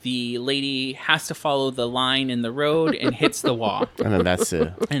 the lady has to follow the line in the road and hits the wall. And then that's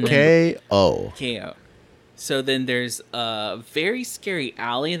it. And then- KO. KO. So then there's a very scary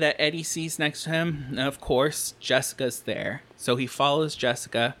alley that Eddie sees next to him. And of course, Jessica's there. So he follows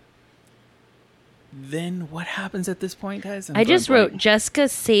Jessica. Then what happens at this point, guys? I just going wrote blank. Jessica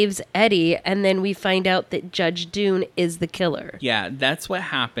saves Eddie, and then we find out that Judge Dune is the killer. Yeah, that's what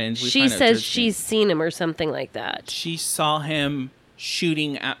happens. We She find out says Judge she's seen him or something like that. she saw him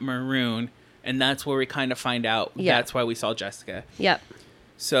shooting at Maroon, and that's where we kind of find out Yeah. that's why we saw Jessica. Yep.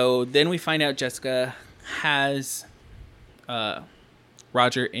 So then we find out Jessica has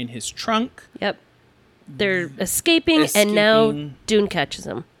Roger in his trunk. Yep. They're escaping, and now Escaping. Dune catches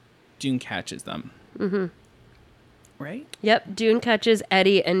him. Dune catches them. Mm-hmm. Right? Yep. Dune catches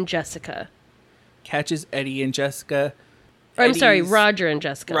Eddie and Jessica. Catches Eddie and Jessica. Or, I'm sorry, Eddie's- Roger and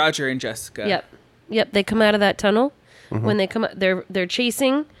Jessica. Roger and Jessica. Yep. Yep. They come out of that tunnel. When they come out, they're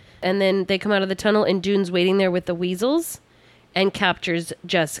chasing, and then they come out of the tunnel, and Dune's waiting there with the weasels, and captures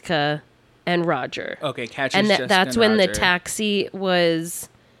Jessica and Roger. Okay, catches And Jessica that's and when the Roger. taxi was.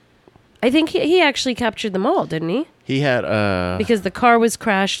 I think he actually captured them all, didn't he? He had Because the car was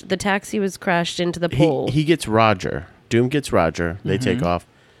crashed, the taxi was crashed into the pole. he gets Roger. Doom gets Roger. They Mm-hmm. take off.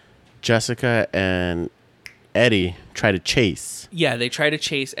 Jessica and Eddie try to chase. Yeah, they try to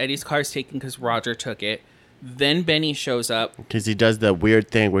chase. Eddie's car's taken because Roger took it. Then Benny shows up. Because he does the weird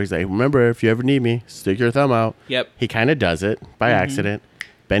thing where he's like, remember, if you ever need me, stick your thumb out. Yep. He kind of does it by accident.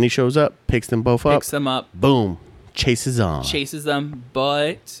 Benny shows up, picks them both up. Picks them up. Boom. Chases on. Chases them,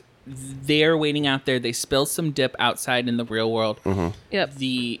 but they're waiting out there. They spill some dip outside in the real world. Yep.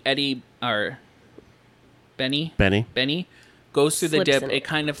 Benny goes through the Slips dip. in It it.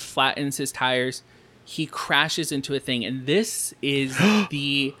 kind of flattens his tires. He crashes into a thing, and this is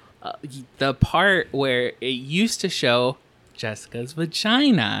the part where it used to show Jessica's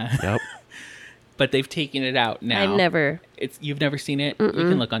vagina. Yep. But they've taken it out now. You've never seen it? You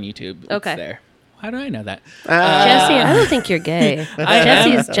can look on YouTube. It's Okay. there. How do I know that? Jesse, I don't think you're gay.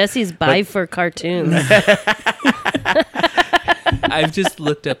 Jesse's bi for cartoons. I've just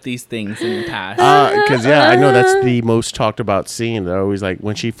looked up these things in the past. Because, I know that's the most talked about scene. They're always like,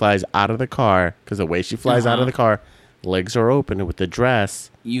 when she flies out of the car, because the way she flies out of the car, legs are open, and with the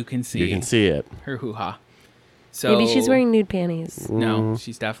dress, You can see it. her hoo-ha. So Maybe she's wearing nude panties. No,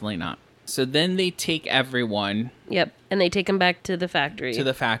 she's definitely not. So then they take everyone Yep. And they take him back to the factory. to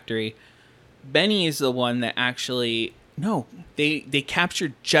the factory. Benny is the one that actually... No, they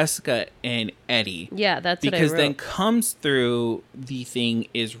captured Jessica and Eddie. Yeah, that's what I Because wrote. then comes through the thing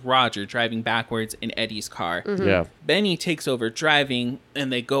is Roger driving backwards in Eddie's car. Yeah. Benny takes over driving,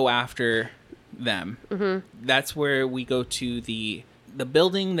 and they go after them. That's where we go to the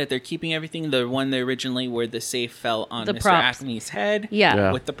building that they're keeping everything. The one that originally where the safe fell on The Mr. props. Acme's head.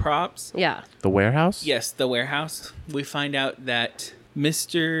 Yeah. With the props. Yeah. The warehouse? Yes, the warehouse. We find out that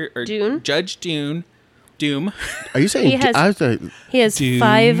Judge Doom. Are you saying He has- I was like, He has Doom.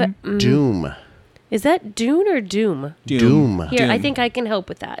 5... Doom? Is that Dune or Doom? Doom. Here, I Doom. think I can help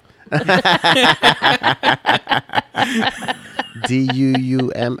with that.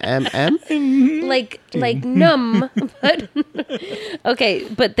 Duumm? Like numb. But okay,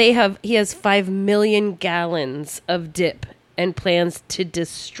 but he has 5 million gallons of dip and plans to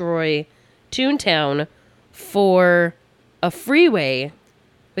destroy Toontown for a freeway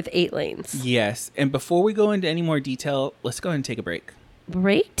with 8 lanes. Yes. And before we go into any more detail, let's go ahead and take a break.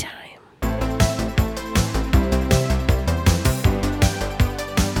 Break time.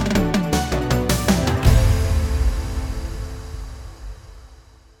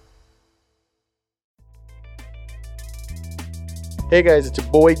 Hey guys, it's your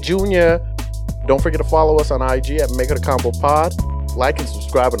boy Junior. Don't forget to follow us on IG at Make It a Combo Pod. Like and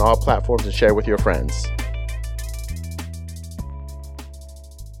subscribe on all platforms and share with your friends.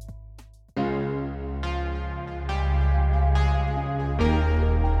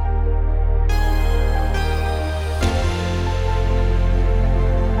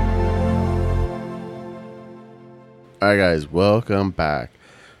 All right, guys, welcome back.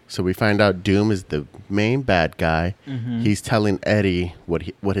 So we find out Doom is the main bad guy. He's telling Eddie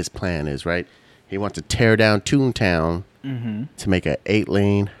what his plan is, right? He wants to tear down Toontown to make an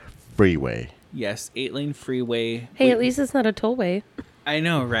 8-lane freeway. Yes, 8-lane freeway. Hey, at least it's not a tollway. I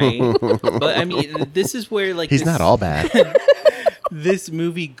know, right? But I mean, this is where like He's not all bad. this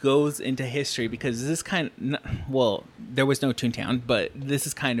movie goes into history because this is there was no Toontown, but this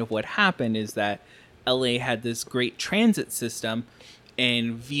is kind of what happened is that LA had this great transit system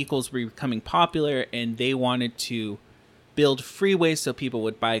and vehicles were becoming popular and they wanted to build freeways so people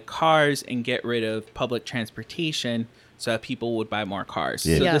would buy cars and get rid of public transportation so that people would buy more cars.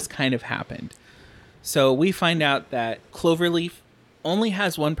 Yeah. So Yeah. this kind of happened. So we find out that Cloverleaf only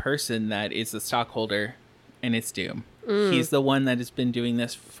has one person that is the stockholder, and it's Doom. He's the one that has been doing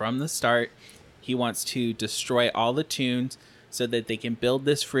this from the start. He wants to destroy all the tunes so that they can build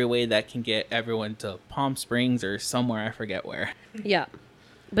this freeway that can get everyone to Palm Springs or somewhere, I forget where. Yeah.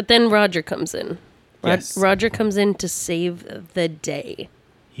 But then Roger comes in. Yes. Roger comes in to save the day.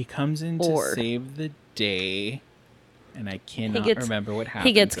 He comes in to save the day, and I cannot remember what happens.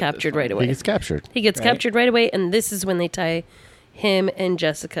 He gets at this captured point. right away. He gets captured. He gets Right. captured right away, and this is when they tie him and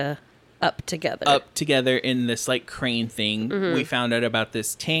Jessica up together. Up together in this like crane thing. We found out about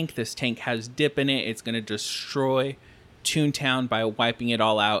this tank. This tank has dip in it. It's going to destroy Toontown by wiping it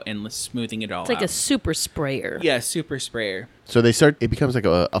all out and smoothing it all It's like out. a super sprayer. Yeah, super sprayer. So it becomes like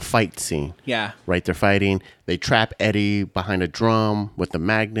a fight scene. Yeah. Right, they're fighting. They trap Eddie behind a drum with the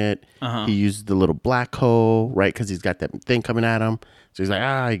magnet. He uses the little black hole, right, because he's got that thing coming at him. So he's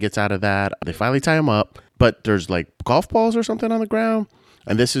like, he gets out of that. They finally tie him up, but there's like golf balls or something on the ground.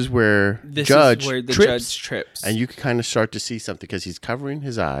 And this is where This Judge is where the trips. judge trips. And you can kind of start to see something because he's covering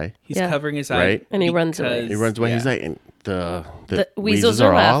his eye. He's Yeah. covering his eye. Right. And he runs away. He runs away. Yeah. He's like, and the The weasels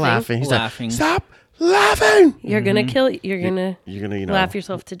are all laughing. He's Laughing. like, stop laughing. You're gonna kill. You're gonna You're going to, laugh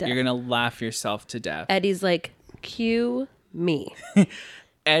yourself to death. You're going to laugh yourself to death. Eddie's like, cue me.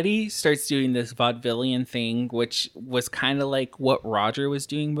 Eddie starts doing this vaudevillian thing, which was kind of like what Roger was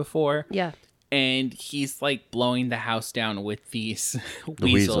doing before. Yeah. And he's like blowing the house down with these The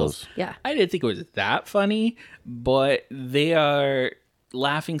weasels. Yeah. I didn't think it was that funny, but they are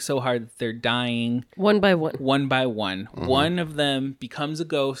laughing so hard that they're dying One by one. one by one. One of them becomes a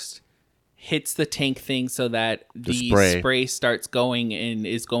ghost, hits the tank thing so that the spray starts going and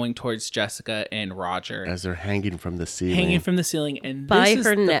is going towards Jessica and Roger. As they're hanging from the ceiling. Hanging from the ceiling. And By this is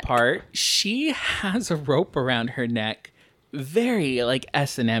her the neck. part. She has a rope around her neck. Very like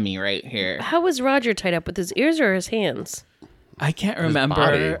S&M-y right here. How was Roger tied up, with his ears or his hands? I can't body.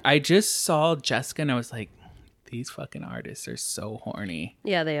 remember. I just saw Jessica and I was like, these fucking artists are so horny.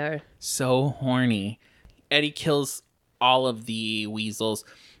 Yeah, they are. So horny. Eddie kills all of the weasels,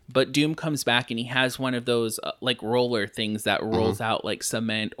 but Doom comes back and he has one of those like roller things that rolls out like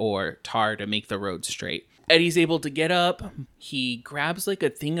cement or tar to make the road straight. Eddie's able to get up. He grabs like a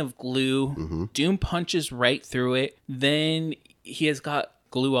thing of glue. Doom punches right through it. Then he has got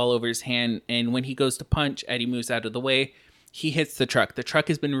glue all over his hand. And when he goes to punch, Eddie moves out of the way. He hits the truck. The truck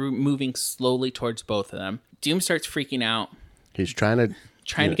has been moving slowly towards both of them. Doom starts freaking out, He's trying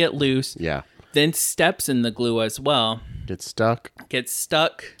to get loose. Yeah. Then steps in the glue as well. Gets stuck. Gets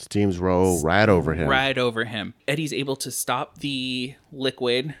stuck Steams roll right over him. right over him. Eddie's able to stop the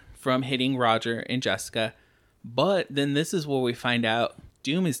liquid from hitting Roger and Jessica. But then this is where we find out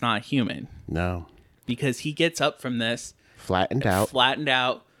Doom is not human, No. because he gets up from this, Flattened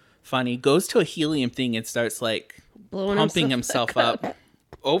out. funny, goes to a helium thing and starts like Blowing pumping himself up.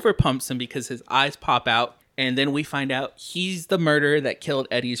 Over pumps him because his eyes pop out. And then we find out he's the murderer that killed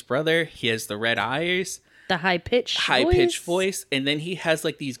Eddie's brother. He has the red eyes. The high-pitched voice, and then he has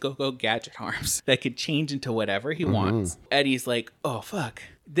like these go-go gadget arms that could change into whatever he wants. Eddie's like, oh fuck,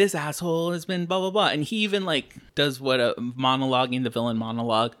 this asshole has been blah blah blah, and he even like does what a monologuing the villain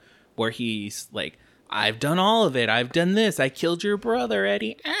monologue, where he's like, I've done all of it, I've done this, I killed your brother,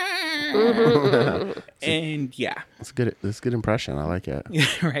 Eddie. And yeah, That's good. That's a good impression. I like it.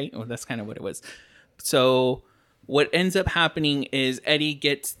 right. Well, that's kind of what it was. So what ends up happening is Eddie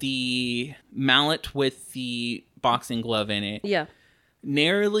gets the mallet with the boxing glove in it. Yeah.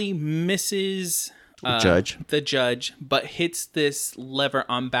 Narrowly misses the judge, but hits this lever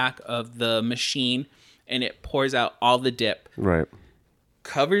on back of the machine, and it pours out all the dip. Right.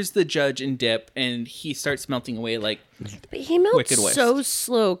 Covers the judge in dip, and he starts melting away like But he melts Wicked West. so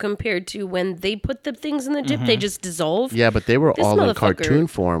slow compared to when they put the things in the dip, they just dissolve. Yeah, but they were This all in motherfucker- cartoon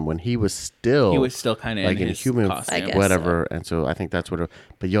form when he was still kind of like in his human costume. I guess whatever. And so I think that's what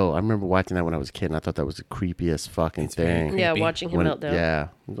but yo, I remember watching that when I was a kid and I thought that was the creepiest fucking thing. Yeah, creepy. watching him When- melt down. Yeah.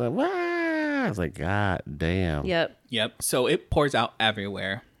 I was like, "Wah!" I was like, God damn. Yep. Yep. So it pours out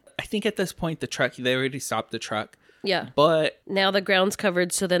everywhere. I think at this point they already stopped the truck. Yeah. But Now the ground's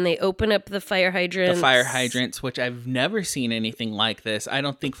covered, so then they open up the fire hydrants. the fire hydrants, which I've never seen anything like this. I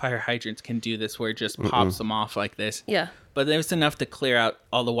don't think fire hydrants can do this where it just pops them off like this. Yeah. But there's enough to clear out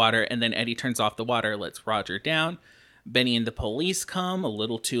all the water, and then Eddie turns off the water, lets Roger down. Benny and the police come, a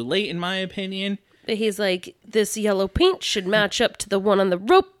little too late in my opinion. But he's like, this yellow paint should match up to the one on the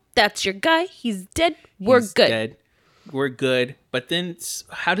rope. That's your guy. He's dead. We're He's good. dead. We're good. But then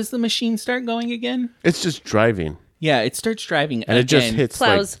how does the machine start going again? It's just driving. Yeah, it starts driving And again. it just hits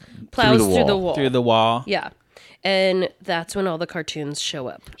Plows like, through the wall. through the wall. Yeah. And that's when all the cartoons show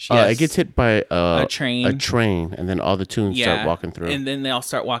up. Yes. It gets hit by A train. and then all the tunes start walking through. And then they all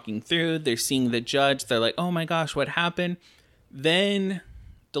start walking through. They're seeing the judge. They're like, oh my gosh, what happened? Then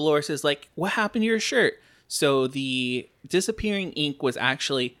Dolores is like, what happened to your shirt? So the disappearing ink was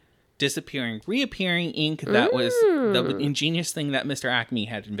actually disappearing, reappearing ink. That was the ingenious thing that Mr. Acme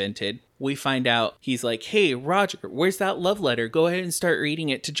had invented. We find out he's like, hey, Roger, where's that love letter? Go ahead and start reading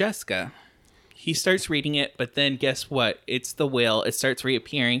it to Jessica. He starts reading it, but then guess what? It's the whale. It starts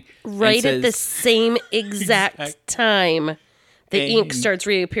reappearing. and Right at the says- same exact time, the And- ink starts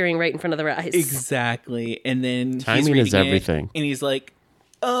reappearing right in front of their eyes. Exactly. And then he's Timing is reading it, everything. and he's like,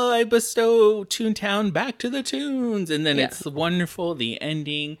 oh, I bestow Toontown back to the Toons. And then Yeah. it's wonderful. The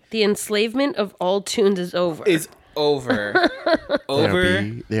ending The enslavement of all tunes is over. is over.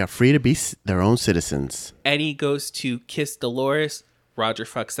 They are free to be their own citizens. Eddie goes to kiss Dolores. Roger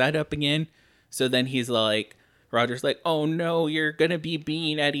fucks that up again. So then he's like, Roger's like, oh no, you're going to be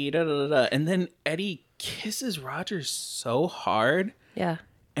being Eddie. Da, da, da, da. And then Eddie kisses Roger so hard. Yeah.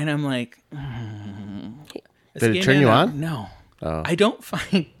 And I'm like, Did it turn you on? No. I don't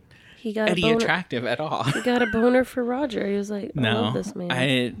find He got Eddie a boner. attractive at all. He got a boner for Roger. He was like, I love this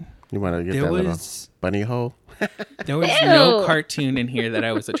man. You want to get There that little was bunny hole? there was no cartoon in here that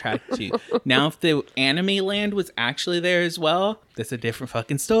I was attracted to. Now, if the Anime Land was actually there as well, that's a different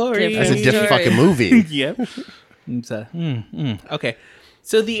fucking story. That's a Story. different fucking movie. Yep. It's a, okay.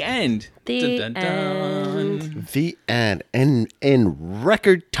 So the end. The Dun, dun, dun. The end. In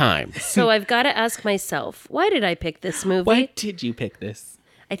record time. So I've got to ask myself, why did I pick this movie? Why did you pick this?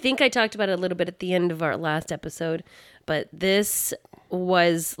 I think I talked about it a little bit at the end of our last episode, but this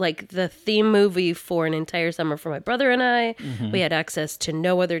was like the theme movie for an entire summer for my brother and I. We had access to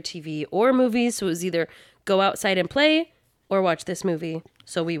no other TV or movies, so it was either go outside and play or watch this movie.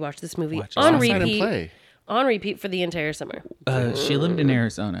 So we watched this movie Watch on Outside and repeat. play. On repeat for the entire summer. She lived in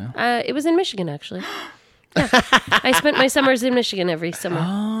Arizona. It was in Michigan, actually. Yeah. I spent my summers in Michigan every summer.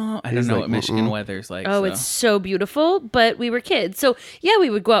 Oh, I don't know like, what Michigan weather's like. Oh, so. it's so beautiful, but we were kids. So, yeah, we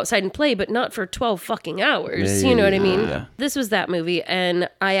would go outside and play, but not for 12 fucking hours. Yeah, You know what I mean? yeah. This was that movie, and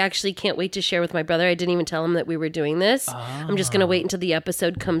I actually can't wait to share with my brother. I didn't even tell him that we were doing this. I'm just going to wait until the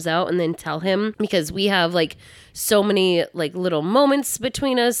episode comes out and then tell him, because we have like so many like little moments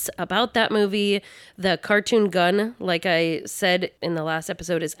between us about that movie. The cartoon gun, like I said in the last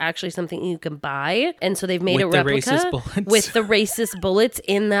episode, is actually something you can buy. And so they've made With a the replica racist bullets. with the racist bullets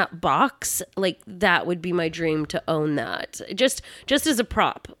in that box. Like that would be my dream to own that. Just as a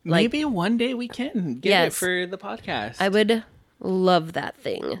prop. Like Maybe one day we can get it Yes. for the podcast. I would love that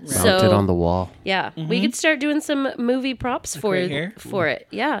thing. Mounted So on the wall. yeah, we could start doing some movie props for right here? it.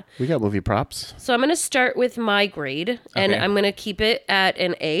 Yeah. We got movie props. So I'm going to start with my grade, and Okay. I'm going to keep it at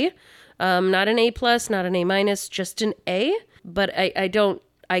an A. Not an A plus, not an A minus, just an A. But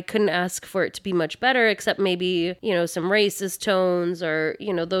I couldn't ask for it to be much better, except maybe, some racist tones or,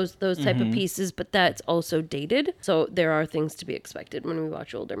 those type of pieces. But that's also dated. So there are things to be expected when we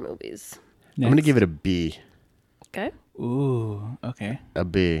watch older movies. I'm going to give it a B. Okay. Ooh, okay. A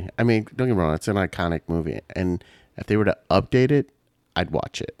B. I mean, don't get me wrong. It's an iconic movie. And if they were to update it, I'd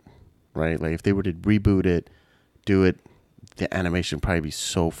watch it. Right? Like, if they were to reboot it, do it, the animation would probably be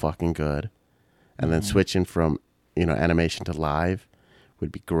so fucking good. And then switching from, animation to live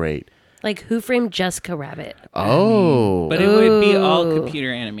would be great. Like Who Framed Jessica Rabbit? Oh. But it would be all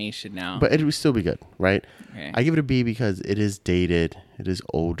computer animation now. But it would still be good, right? Okay. I give it a B because it is dated. It is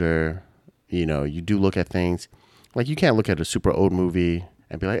older. You do look at things. Like, you can't look at a super old movie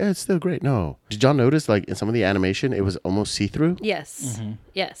and be like, it's still great. No. Did y'all notice, like, in some of the animation, it was almost see-through? Yes.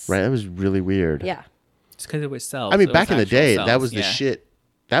 Yes. Right? That was really weird. Yeah. It's because it was cells. I mean, It back was in the actual day, cells, that was the yeah. shit.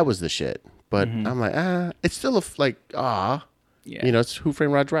 That was the shit. But I'm like, it's still Yeah. It's Who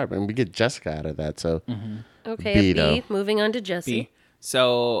Framed Roger Rabbit, and we get Jessica out of that. So Okay, B, a B. though. Moving on to Jesse. B.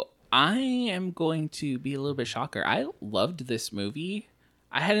 So I am going to be a little bit shocker. I loved this movie.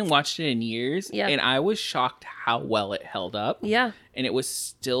 I hadn't watched it in years, Yeah. and I was shocked how well it held up. Yeah. And it was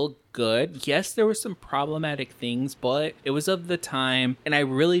still good. Yes, there were some problematic things, but it was of the time, and I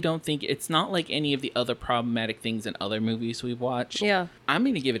really don't think it's not like any of the other problematic things in other movies we've watched. Yeah. I'm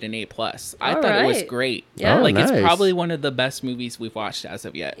gonna give it an A plus. I All thought it was right. great. Yeah. Oh, like nice. it's probably one of the best movies we've watched as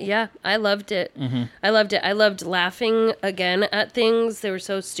of yet. Yeah, I loved it. Mm-hmm. I loved it. I loved laughing again at things. They were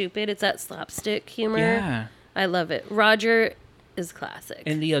so stupid. It's that slapstick humor. Yeah. I love it. Roger is classic.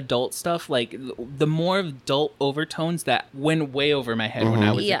 And the adult stuff, like the more adult overtones that went way over my head when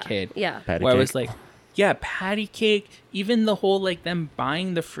I was yeah. a kid. Yeah. Patty Where I cake. was like, yeah, patty cake, even the whole like them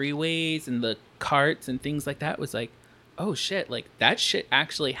buying the freeways and the carts and things like that was like, oh shit, like that shit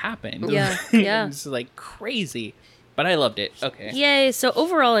actually happened. Yeah, yeah. It's like crazy. But I loved it. Okay. Yay. So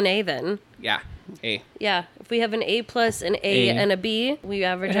overall an A then. Yeah. A. Yeah. If we have an A plus, an A, A. and a B, we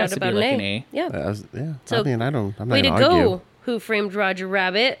average It has out to be about like an an A. Yeah. So, I mean, I'm not Way to going to argue. go, Who Framed Roger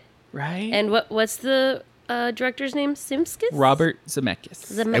Rabbit. Right? And what's the director's name? Simskis? Robert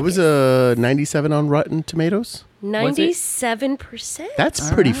Zemeckis. Zemeckis. It was a 97 on Rotten Tomatoes. 97%.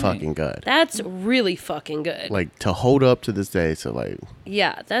 That's pretty right. fucking good. That's really fucking good. Like, to hold up to this day. So, like,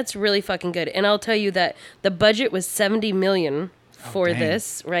 Yeah, that's really fucking good. And I'll tell you that the budget was 70 million for dang.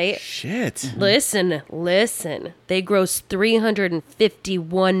 this, right? shit. Listen. They grossed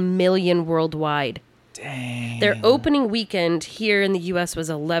 351 million worldwide. Dang. Their opening weekend here in the US was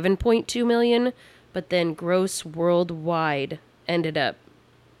 11.2 million, but then gross worldwide ended up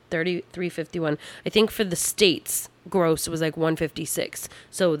 351. I think for the states, gross was like 156.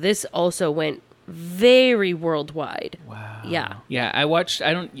 So this also went very worldwide. Wow. Yeah. Yeah,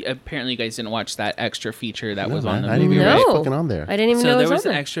 apparently you guys didn't watch that extra feature that was on the I didn't movie, even know right? it was fucking on there. I didn't even know So it there was was on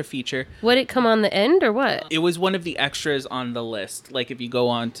an there. extra feature. Would it come on the end or what? It was one of the extras on the list. Like if you go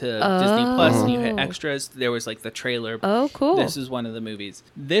on to Disney Plus and you hit extras, there was like the trailer. Oh, cool. This is one of the movies.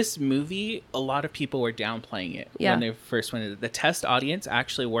 This movie, a lot of people were downplaying it Yeah. when they first went in. The test audience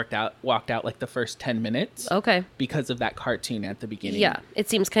actually walked out like the first 10 minutes Okay. because of that cartoon at the beginning. Yeah. It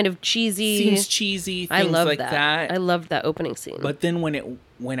seems kind of cheesy. Seems cheesy, things I love like that. I loved that opening scene. But then when it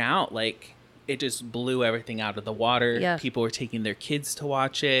went out, like it just blew everything out of the water. Yeah. People were taking their kids to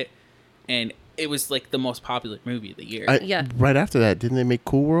watch it, and it was like the most popular movie of the year. Yeah. Right after that, didn't they make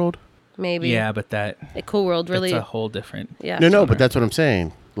Cool World? Maybe. Yeah, but A Cool World really. that's a whole different. Yeah. No, but that's what I'm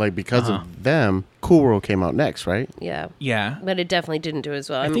saying. Like, because of them, Cool World came out next, right? Yeah. Yeah. But it definitely didn't do as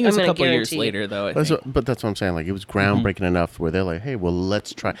well. I think it was I'm a gonna couple years guarantee- later, though. But that's what I'm saying. Like, it was groundbreaking enough where they're like, hey, well,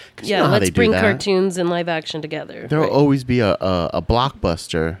 let's try. 'Cause you Yeah, know how let's they do bring that. cartoons and live action together. There'll right? always be a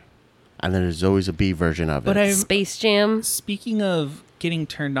blockbuster, and then there's always a B version of it. But Space Jam. speaking of getting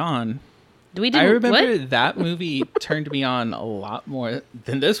turned on, We didn't. I remember What? that movie turned me on a lot more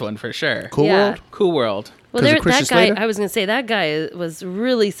than this one for sure. Cool Yeah. World? Cool World. Well, 'Cause of that Christian guy. Slater? I was gonna say that guy was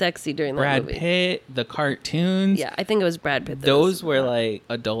really sexy during that Brad movie. Pitt, the cartoons. Yeah, I think it was Brad Pitt. that Those was- were like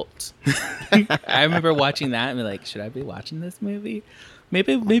adults. I remember watching that and be like, should I be watching this movie?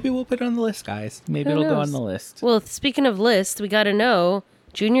 Maybe we'll put it on the list, guys. Maybe Who it'll go knows? on the list. Well, speaking of lists, we got to know.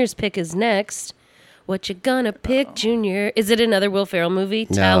 Junior's pick is next. What you gonna pick, Junior? Is it another Will Ferrell movie?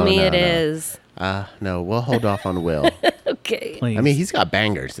 Tell me it is. No, we'll hold off on Will. Okay. Please. I mean, he's got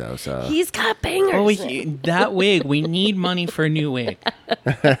bangers, though, so. He's got bangers. Oh, that wig. We need money for a new wig.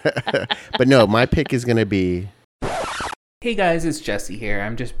 But no, my pick is going to be. Hey guys, it's Jesse here.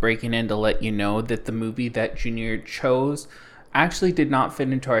 I'm just breaking in to let you know that the movie that Junior chose actually did not fit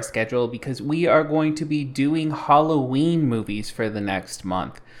into our schedule because we are going to be doing Halloween movies for the next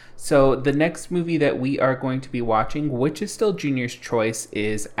month. So the next movie that we are going to be watching, which is still Junior's choice,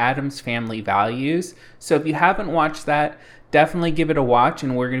 is Addams Family Values. So if you haven't watched that, definitely give it a watch,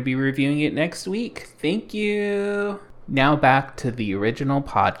 and we're going to be reviewing it next week. Thank you. Now back to the original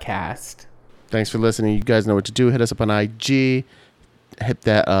podcast. Thanks for listening. You guys know what to do. Hit us up on IG. Hit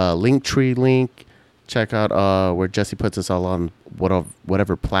that Linktree link. Check out where Jesse puts us all on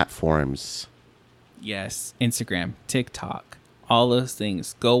whatever platforms. Yes, Instagram, TikTok, all those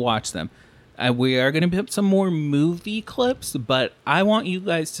things. Go watch them. We are going to put some more movie clips, but I want you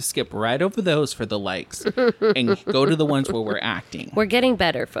guys to skip right over those for the likes and go to the ones where we're acting. We're getting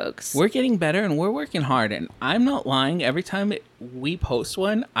better, folks. We're getting better and we're working hard. And I'm not lying. Every time we post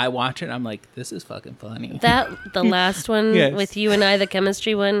one, I watch it. I'm like, this is fucking funny. The last one Yes. with you and I, the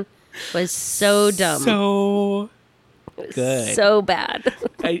chemistry one, was so dumb. So good. So bad.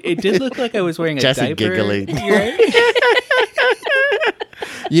 It did look like I was wearing a Jesse diaper. giggling. Right?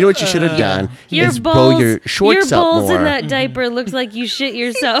 You know what you should have done? Your is balls, blow your shorts your balls up more. in that diaper looked like you shit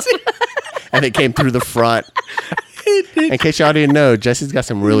yourself. And it came through the front. In case y'all didn't know, Jesse's got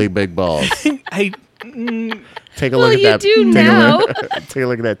some really big balls. Take a Well, look at you that. do take now. Take a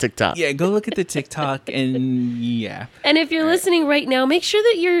look at that TikTok. Yeah, go look at the TikTok and yeah. And if you're listening right now, make sure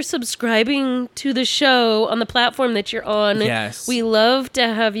that you're subscribing to the show on the platform that you're on. Yes. We love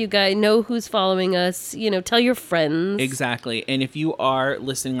to have you guys know who's following us. Tell your friends. Exactly. And if you are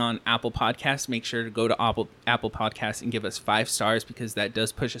listening on Apple Podcasts, make sure to go to Apple Podcasts and give us 5 stars because that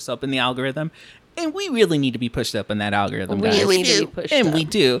does push us up in the algorithm. And we really need to be pushed up in that algorithm, We guys. need to be pushed and up. we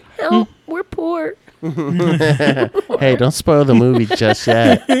do. Help, we're poor. Hey, don't spoil the movie just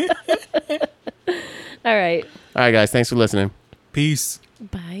yet. All right. All right, guys. Thanks for listening. Peace.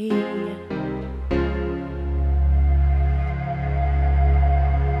 Bye.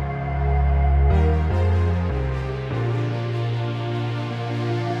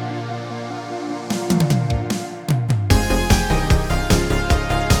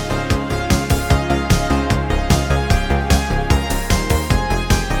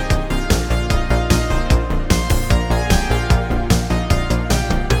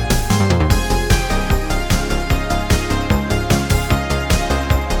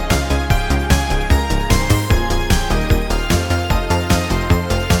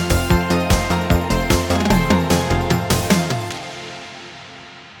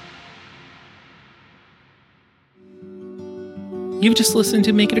 You've just listened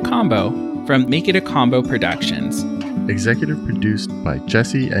to Make It a Combo from Make It a Combo Productions. Executive produced by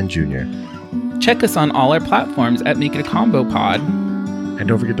Jesse and Junior. Check us on all our platforms at Make It a Combo Pod. And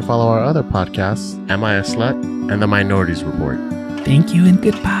don't forget to follow our other podcasts, Am I a Slut? And The Minorities Report. Thank you and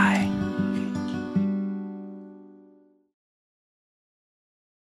goodbye.